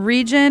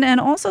region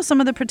and also some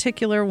of the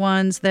particular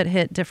ones that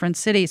hit different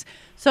cities.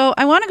 So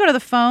I want to go to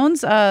the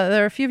phones.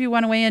 There are a few of you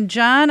want to weigh in.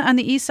 John, on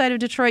the east side of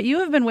Detroit, you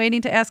have been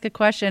waiting to ask a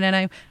question,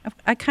 and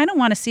I kind of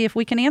want to see if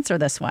we can answer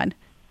this one.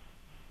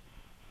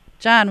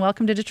 John,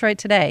 welcome to Detroit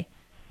Today.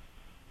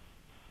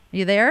 Are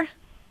you there?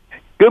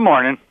 Good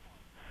morning.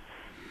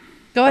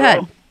 Go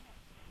ahead.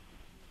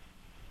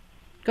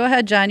 Go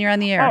ahead, John. You're on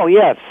the air. Oh,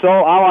 yes. So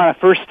I want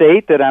to first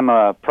state that I'm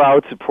a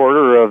proud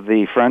supporter of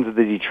the Friends of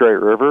the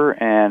Detroit River,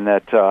 and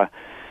that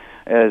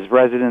as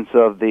residents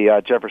of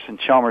the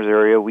Jefferson-Chalmers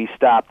area, we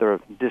stopped the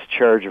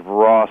discharge of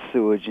raw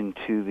sewage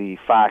into the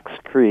Fox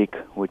Creek,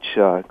 which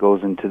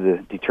goes into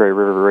the Detroit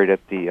River right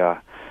at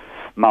the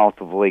mouth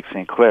of Lake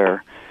St.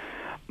 Clair.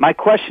 My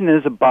question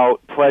is about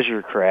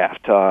pleasure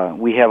craft.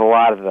 We have a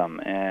lot of them,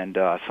 and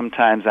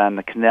sometimes on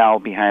the canal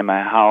behind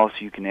my house,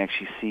 you can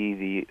actually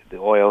see the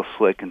oil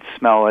slick and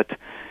smell it.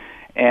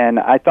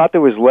 And I thought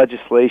there was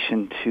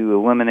legislation to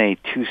eliminate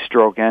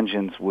two-stroke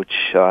engines, which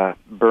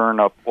burn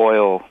up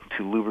oil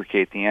to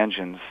lubricate the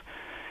engines,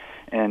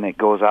 and it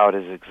goes out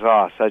as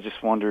exhaust. I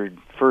just wondered,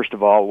 first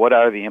of all, what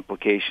are the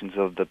implications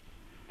of the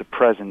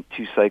present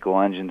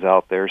two-cycle engines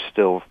out there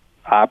still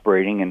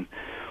operating, and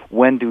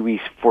when do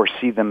we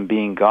foresee them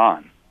being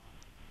gone?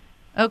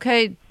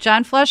 Okay,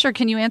 John Flesher,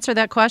 can you answer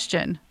that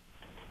question?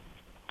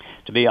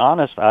 To be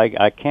honest,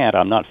 I can't.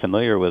 I'm not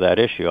familiar with that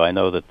issue. I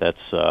know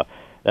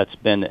that's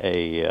been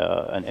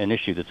an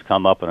issue that's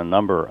come up in a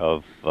number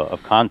of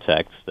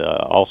contexts.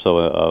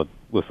 Also,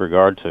 with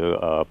regard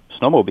to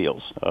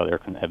snowmobiles, there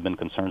have been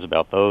concerns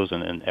about those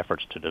and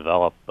efforts to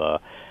develop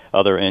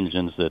other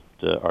engines that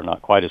are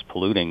not quite as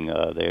polluting.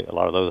 A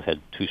lot of those had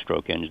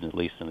two-stroke engines, at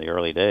least in the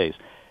early days.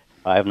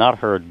 I have not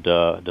heard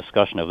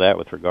discussion of that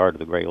with regard to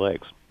the Great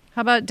Lakes.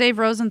 How about Dave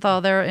Rosenthal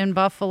there in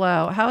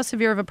Buffalo? How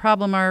severe of a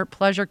problem are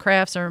pleasure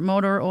crafts or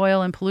motor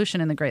oil and pollution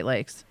in the Great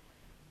Lakes?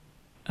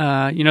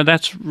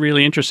 That's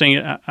really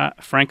interesting.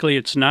 Frankly,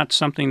 it's not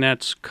something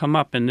that's come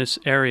up in this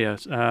area.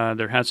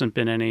 There hasn't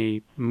been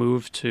any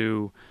move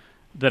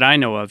that I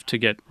know of to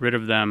get rid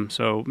of them.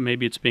 So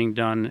maybe it's being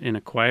done in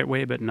a quiet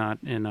way, but not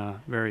in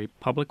a very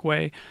public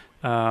way.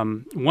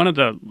 One of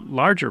the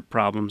larger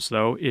problems,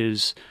 though,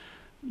 is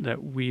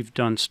that we've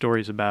done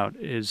stories about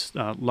is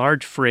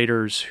large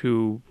freighters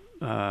who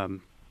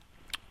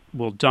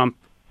will dump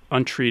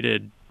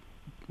untreated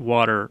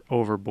water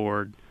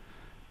overboard.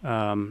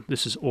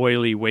 This is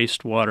oily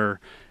wastewater,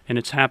 and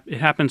it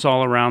happens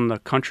all around the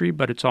country,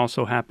 but it's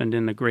also happened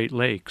in the Great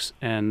Lakes.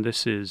 And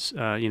this is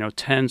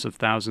tens of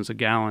thousands of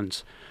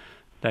gallons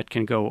that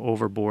can go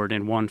overboard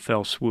in one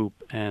fell swoop.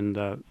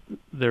 And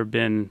there have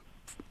been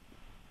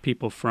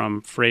people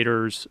from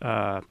freighters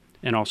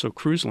and also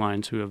cruise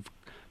lines who have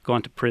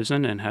gone to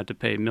prison and had to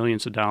pay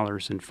millions of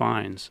dollars in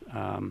fines.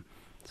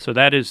 So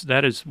that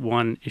is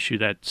one issue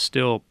that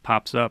still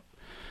pops up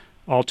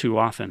all too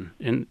often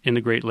in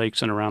the Great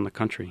Lakes and around the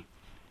country.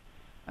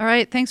 All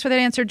right. Thanks for that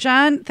answer,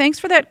 John. Thanks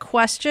for that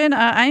question.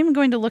 I'm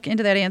going to look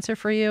into that answer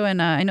for you, and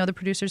I know the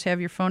producers have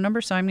your phone number,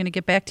 so I'm going to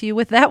get back to you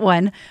with that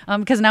one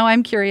because now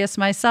I'm curious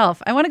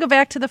myself. I want to go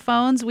back to the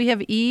phones. We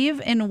have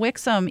Eve in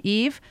Wixom.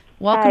 Eve,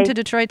 welcome to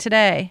Detroit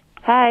Today.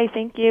 Hi.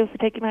 Thank you for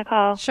taking my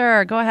call.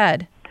 Sure. Go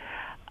ahead.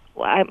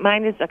 Well,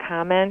 mine is a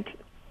comment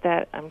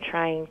that I'm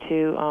trying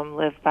to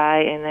live by,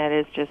 and that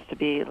is just to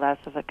be less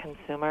of a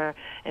consumer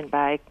and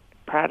buy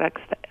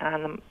products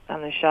on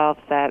the shelves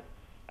that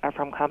are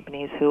from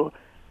companies who,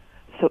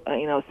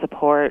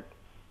 support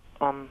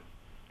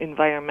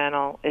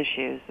environmental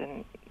issues,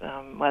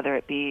 and whether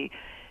it be,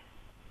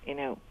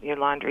 your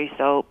laundry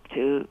soap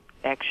to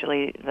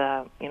actually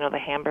the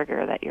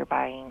hamburger that you're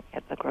buying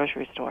at the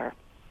grocery store.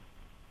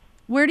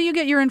 Where do you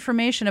get your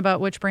information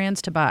about which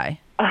brands to buy?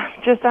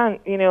 Just on,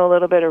 a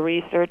little bit of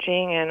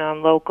researching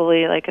and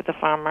locally, like at the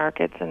farm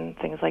markets and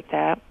things like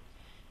that.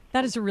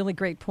 That is a really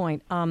great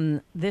point.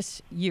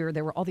 This year,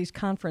 there were all these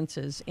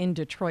conferences in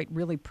Detroit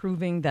really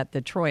proving that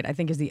Detroit, I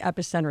think, is the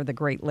epicenter of the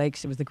Great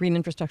Lakes. It was the Green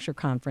Infrastructure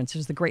Conference. It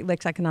was the Great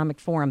Lakes Economic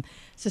Forum,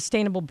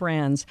 Sustainable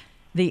Brands,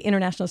 the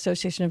International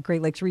Association of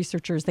Great Lakes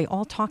Researchers. They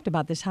all talked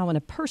about this, how in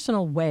a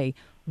personal way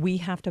we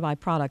have to buy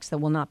products that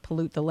will not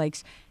pollute the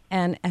lakes.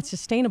 And at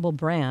Sustainable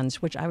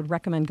Brands, which I would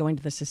recommend going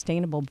to the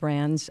Sustainable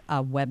Brands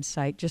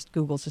website, just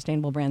Google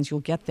Sustainable Brands, you'll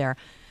get there.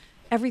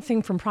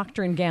 Everything from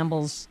Procter &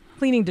 Gamble's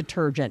cleaning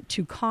detergent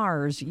to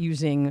cars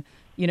using,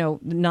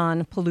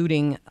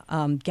 non-polluting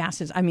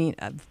gases,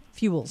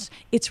 fuels.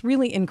 It's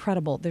really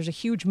incredible. There's a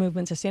huge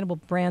movement. Sustainable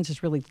Brands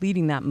is really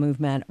leading that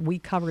movement. We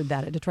covered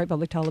that at Detroit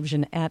Public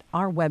Television at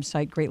our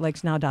website,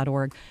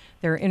 greatlakesnow.org.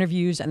 There are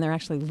interviews and there are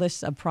actually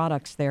lists of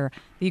products there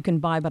that you can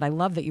buy. But I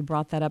love that you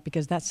brought that up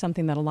because that's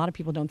something that a lot of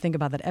people don't think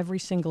about, that every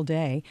single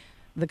day,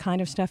 the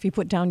kind of stuff you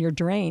put down your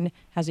drain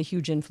has a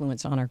huge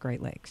influence on our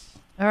Great Lakes.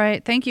 All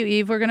right. Thank you,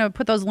 Eve. We're going to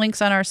put those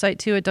links on our site,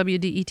 too, at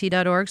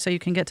WDET.org, so you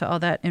can get to all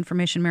that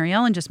information Mary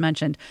Ellen just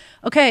mentioned.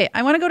 Okay.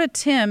 I want to go to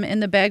Tim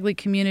in the Bagley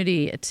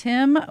community.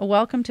 Tim,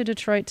 welcome to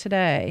Detroit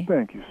today.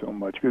 Thank you so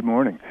much. Good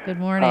morning. Good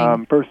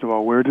morning. First of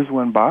all, where does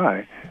one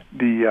buy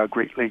the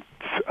Great Lakes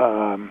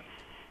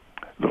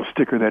little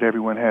sticker that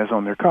everyone has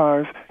on their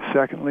cars?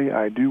 Secondly,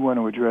 I do want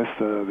to address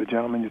the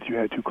gentleman that you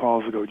had 2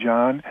 calls ago,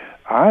 John.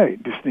 I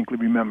distinctly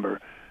remember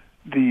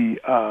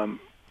the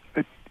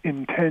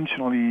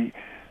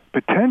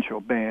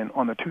potential ban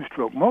on the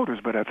 2-stroke motors,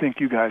 but I think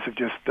you guys have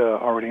just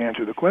already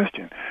answered the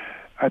question.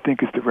 I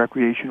think it's the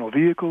recreational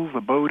vehicles,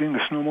 the boating, the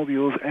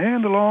snowmobiles,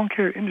 and the lawn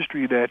care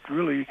industry that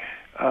really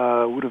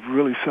would have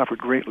really suffered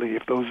greatly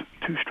if those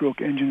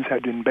 2-stroke engines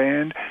had been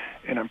banned,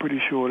 and I'm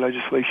pretty sure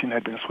legislation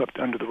had been swept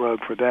under the rug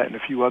for that and a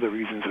few other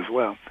reasons as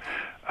well.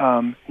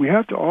 We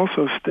have to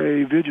also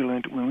stay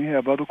vigilant when we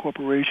have other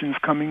corporations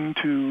coming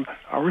to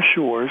our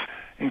shores,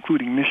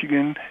 including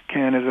Michigan,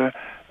 Canada,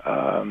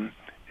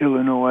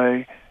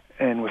 Illinois,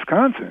 and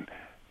Wisconsin.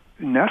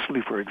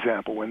 Nestle, for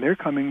example, when they're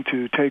coming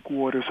to take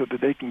water so that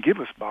they can give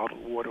us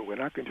bottled water, we're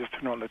not going to just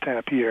turn on the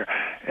tap here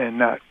and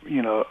not,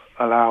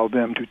 allow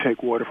them to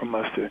take water from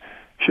us to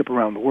ship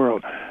around the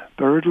world.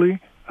 Thirdly,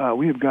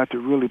 we have got to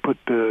really put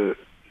the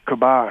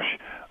kibosh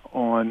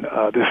on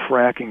this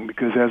fracking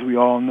because, as we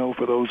all know,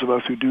 for those of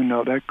us who do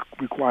know, that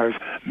requires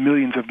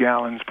millions of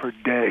gallons per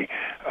day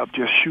of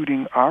just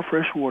shooting our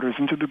fresh waters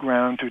into the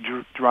ground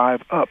to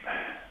drive up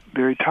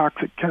very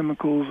toxic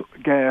chemicals,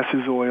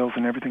 gases, oils,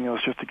 and everything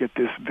else just to get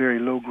this very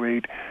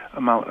low-grade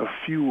amount of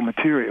fuel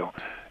material.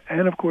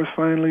 And, of course,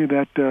 finally,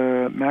 that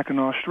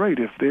Mackinac Strait.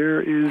 If there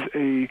is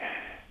a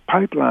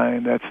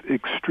pipeline that's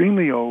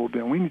extremely old,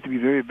 then we need to be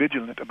very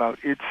vigilant about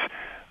its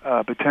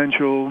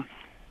potential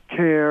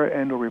care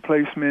and or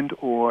replacement,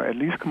 or at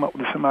least come up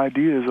with some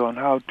ideas on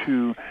how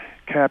to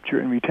capture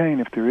and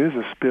retain if there is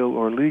a spill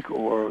or leak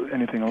or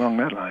anything along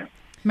that line.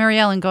 Mary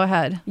Ellen, go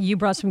ahead. You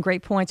brought some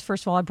great points.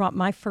 First of all, I brought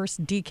my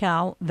first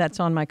decal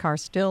that's on my car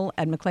still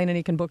at McLean and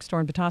Eakin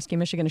Bookstore in Petoskey,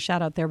 Michigan. A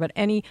shout out there. But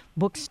any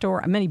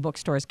bookstore, many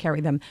bookstores carry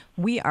them.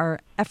 We are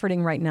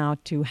efforting right now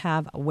to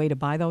have a way to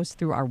buy those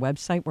through our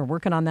website. We're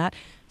working on that.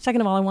 Second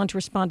of all, I want to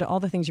respond to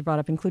all the things you brought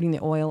up, including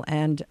the oil.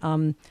 And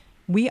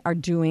we've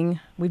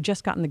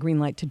just gotten the green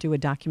light to do a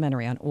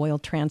documentary on oil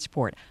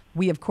transport.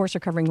 We, of course, are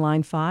covering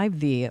Line 5,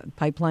 the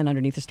pipeline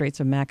underneath the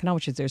Straits of Mackinac,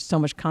 which there's so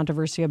much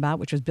controversy about,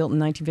 which was built in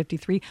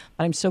 1953.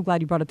 But I'm so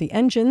glad you brought up the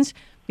engines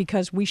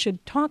because we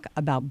should talk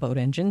about boat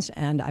engines.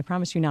 And I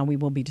promise you now we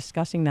will be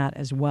discussing that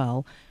as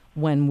well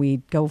when we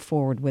go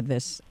forward with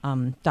this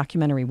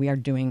documentary we are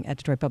doing at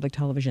Detroit Public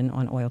Television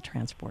on oil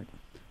transport.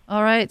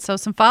 All right, so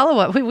some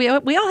follow-up. We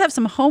all have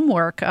some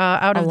homework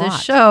out of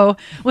this show,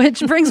 which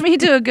brings me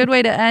to a good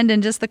way to end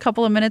in just the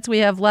couple of minutes we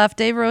have left.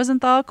 Dave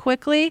Rosenthal,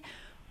 quickly,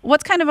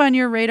 what's kind of on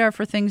your radar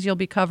for things you'll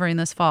be covering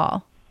this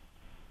fall?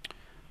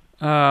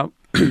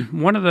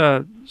 One of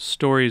the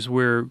stories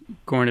we're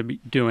going to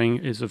be doing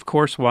is, of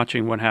course,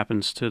 watching what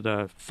happens to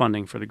the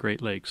funding for the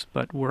Great Lakes,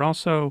 but we're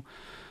also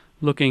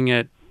looking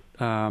at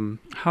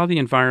how the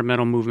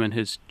environmental movement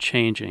is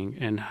changing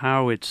and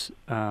how it's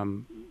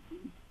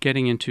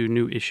getting into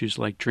new issues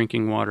like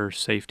drinking water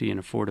safety and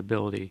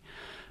affordability,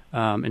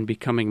 and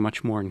becoming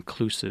much more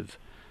inclusive.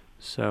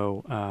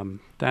 So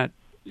that,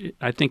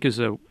 I think, is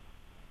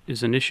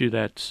an issue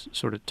that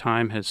sort of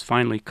time has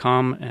finally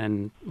come,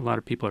 and a lot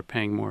of people are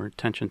paying more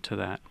attention to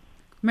that.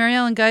 Mary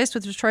Ellen Geist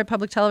with Detroit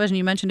Public Television,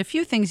 you mentioned a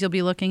few things you'll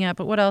be looking at,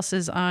 but what else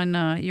is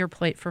on your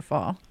plate for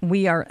fall?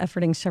 We are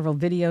efforting several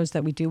videos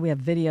that we do. We have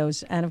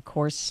videos and, of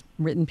course,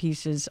 written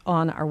pieces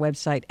on our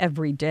website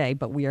every day,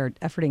 but we are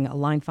efforting a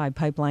Line 5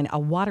 pipeline, a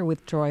water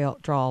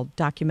withdrawal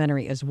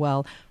documentary as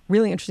well.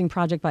 Really interesting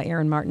project by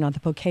Aaron Martin on the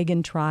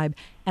Pokagon tribe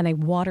and a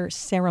water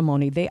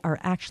ceremony. They are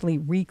actually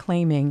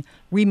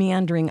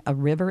remeandering a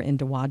river in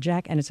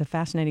Dowagiac, and it's a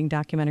fascinating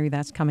documentary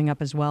that's coming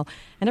up as well.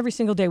 And every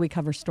single day we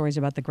cover stories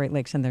about the Great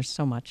Lakes, and there's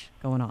so much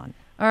going on.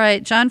 All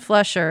right, John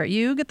Flesher,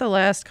 you get the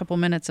last couple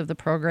minutes of the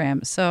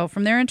program. So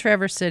from there in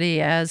Traverse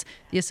City as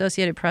the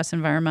Associated Press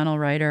environmental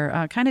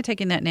writer, kind of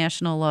taking that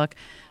national look,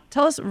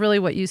 tell us really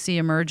what you see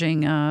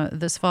emerging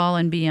this fall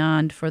and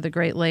beyond for the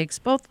Great Lakes,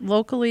 both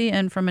locally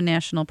and from a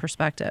national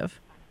perspective.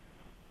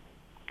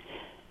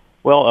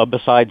 Well,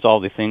 besides all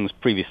the things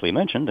previously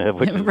mentioned,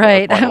 which is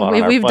right,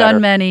 we've done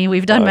many.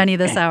 We've done many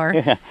this hour.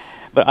 Yeah.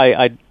 But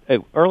I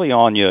early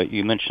on,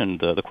 you mentioned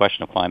the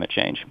question of climate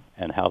change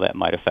and how that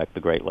might affect the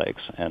Great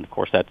Lakes. And, of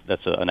course,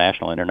 that's a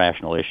national,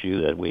 international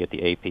issue that we at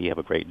the AP have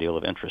a great deal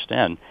of interest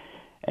in.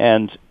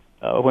 And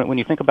when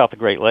you think about the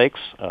Great Lakes,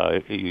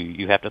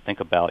 you have to think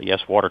about,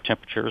 yes, water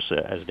temperatures,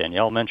 as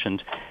Danielle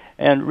mentioned,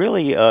 and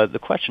really the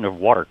question of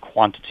water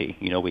quantity.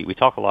 You know, we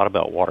talk a lot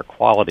about water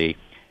quality.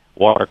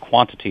 Water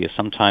quantity is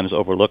sometimes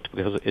overlooked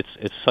because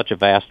it's such a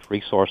vast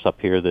resource up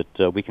here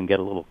that we can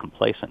get a little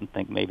complacent and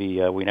think maybe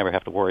we never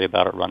have to worry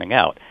about it running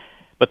out.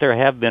 But there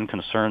have been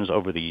concerns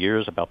over the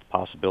years about the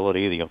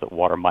possibility that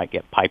water might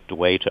get piped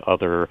away to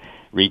other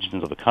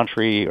regions of the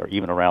country or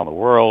even around the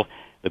world.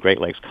 The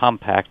Great Lakes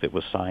Compact that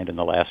was signed in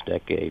the last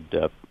decade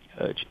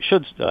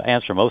should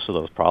answer most of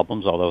those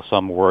problems, although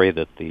some worry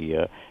that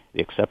the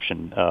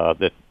exception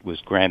that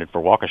was granted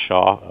for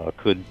Waukesha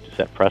could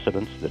set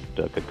precedents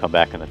that could come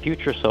back in the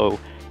future. So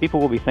people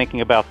will be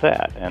thinking about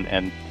that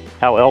and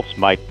how else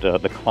might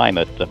the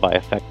climate, by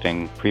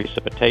affecting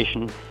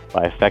precipitation,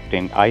 by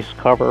affecting ice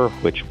cover,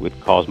 which would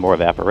cause more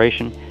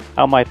evaporation,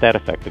 how might that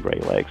affect the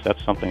Great Lakes?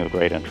 That's something of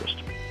great interest.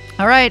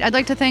 All right. I'd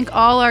like to thank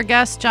all our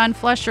guests, John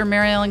Flesher,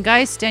 Mary Ellen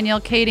Geist,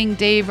 Danielle Kading,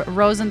 Dave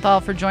Rosenthal,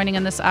 for joining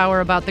in this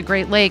hour about the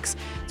Great Lakes.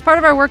 As part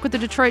of our work with the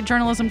Detroit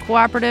Journalism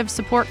Cooperative,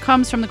 support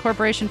comes from the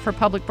Corporation for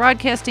Public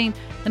Broadcasting,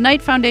 the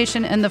Knight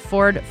Foundation, and the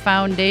Ford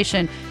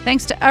Foundation.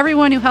 Thanks to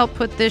everyone who helped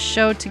put this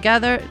show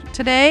together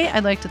today.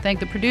 I'd like to thank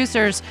the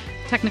producers,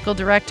 technical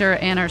director,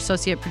 and our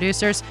associate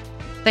producers.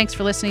 Thanks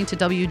for listening to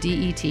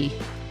WDET.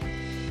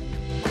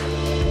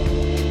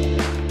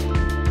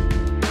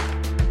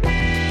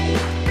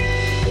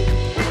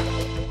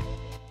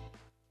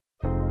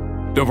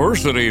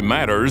 Diversity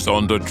matters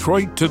on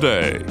Detroit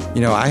Today. You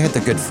know, I had the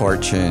good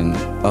fortune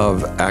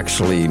of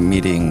actually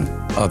meeting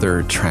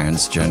other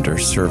transgender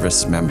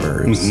service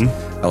members,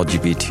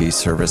 LGBT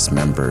service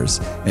members,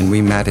 and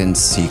we met in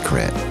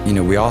secret. You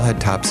know, we all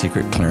had top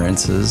secret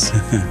clearances,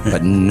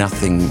 but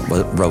nothing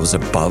rose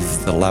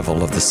above the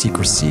level of the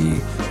secrecy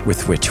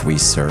with which we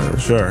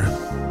serve. Sure.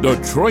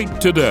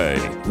 Detroit Today,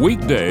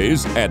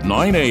 weekdays at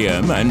 9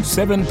 a.m. and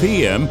 7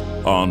 p.m.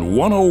 on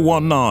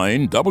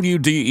 1019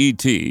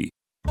 WDET.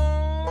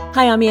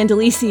 Hi, I'm Ann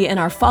Delisi, and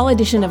our fall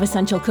edition of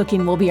Essential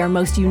Cooking will be our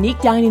most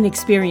unique dining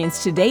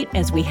experience to date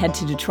as we head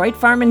to Detroit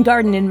Farm and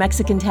Garden in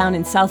Mexican Town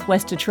in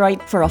southwest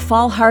Detroit for a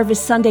Fall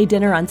Harvest Sunday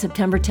dinner on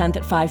September 10th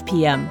at 5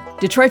 p.m.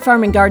 Detroit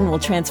Farm and Garden will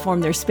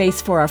transform their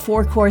space for our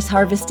 4-course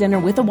harvest dinner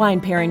with a wine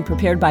pairing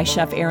prepared by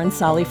Chef Aaron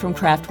Solly from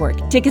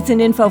Craftwork. Tickets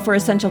and info for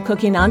Essential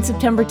Cooking on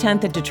September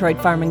 10th at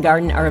Detroit Farm and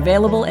Garden are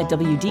available at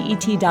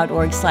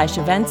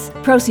wdet.org/events.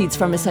 Proceeds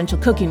from Essential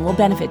Cooking will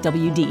benefit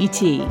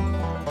WDET.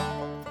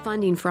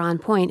 Funding for On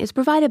Point is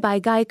provided by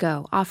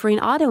GEICO,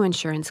 offering auto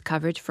insurance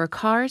coverage for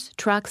cars,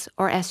 trucks,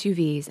 or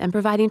SUVs, and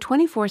providing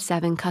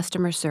 24/7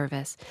 customer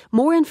service.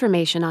 More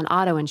information on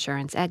auto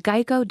insurance at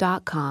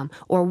geico.com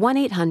or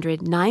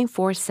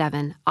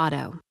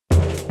 1-800-947-AUTO.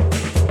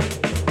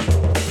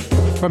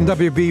 From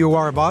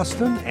WBUR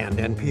Boston and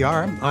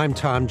NPR, I'm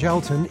Tom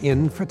Gelton,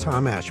 in for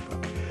Tom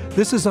Ashbrook.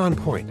 This is On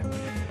Point.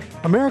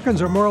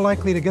 Americans are more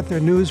likely to get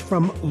their news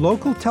from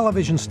local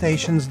television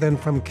stations than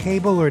from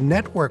cable or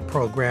network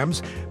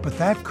programs, but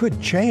that could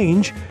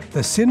change.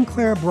 The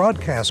Sinclair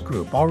Broadcast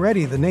Group,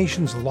 already the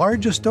nation's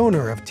largest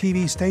owner of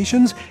TV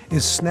stations,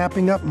 is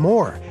snapping up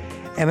more.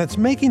 And it's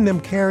making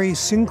them carry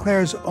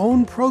Sinclair's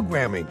own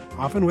programming,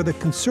 often with a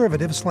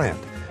conservative slant.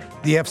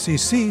 The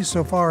FCC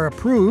so far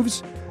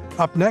approves.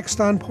 Up next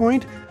on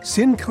Point,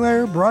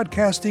 Sinclair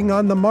Broadcasting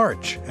on the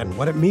March and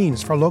what it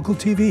means for local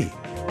TV.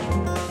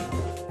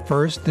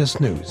 First, this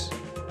news.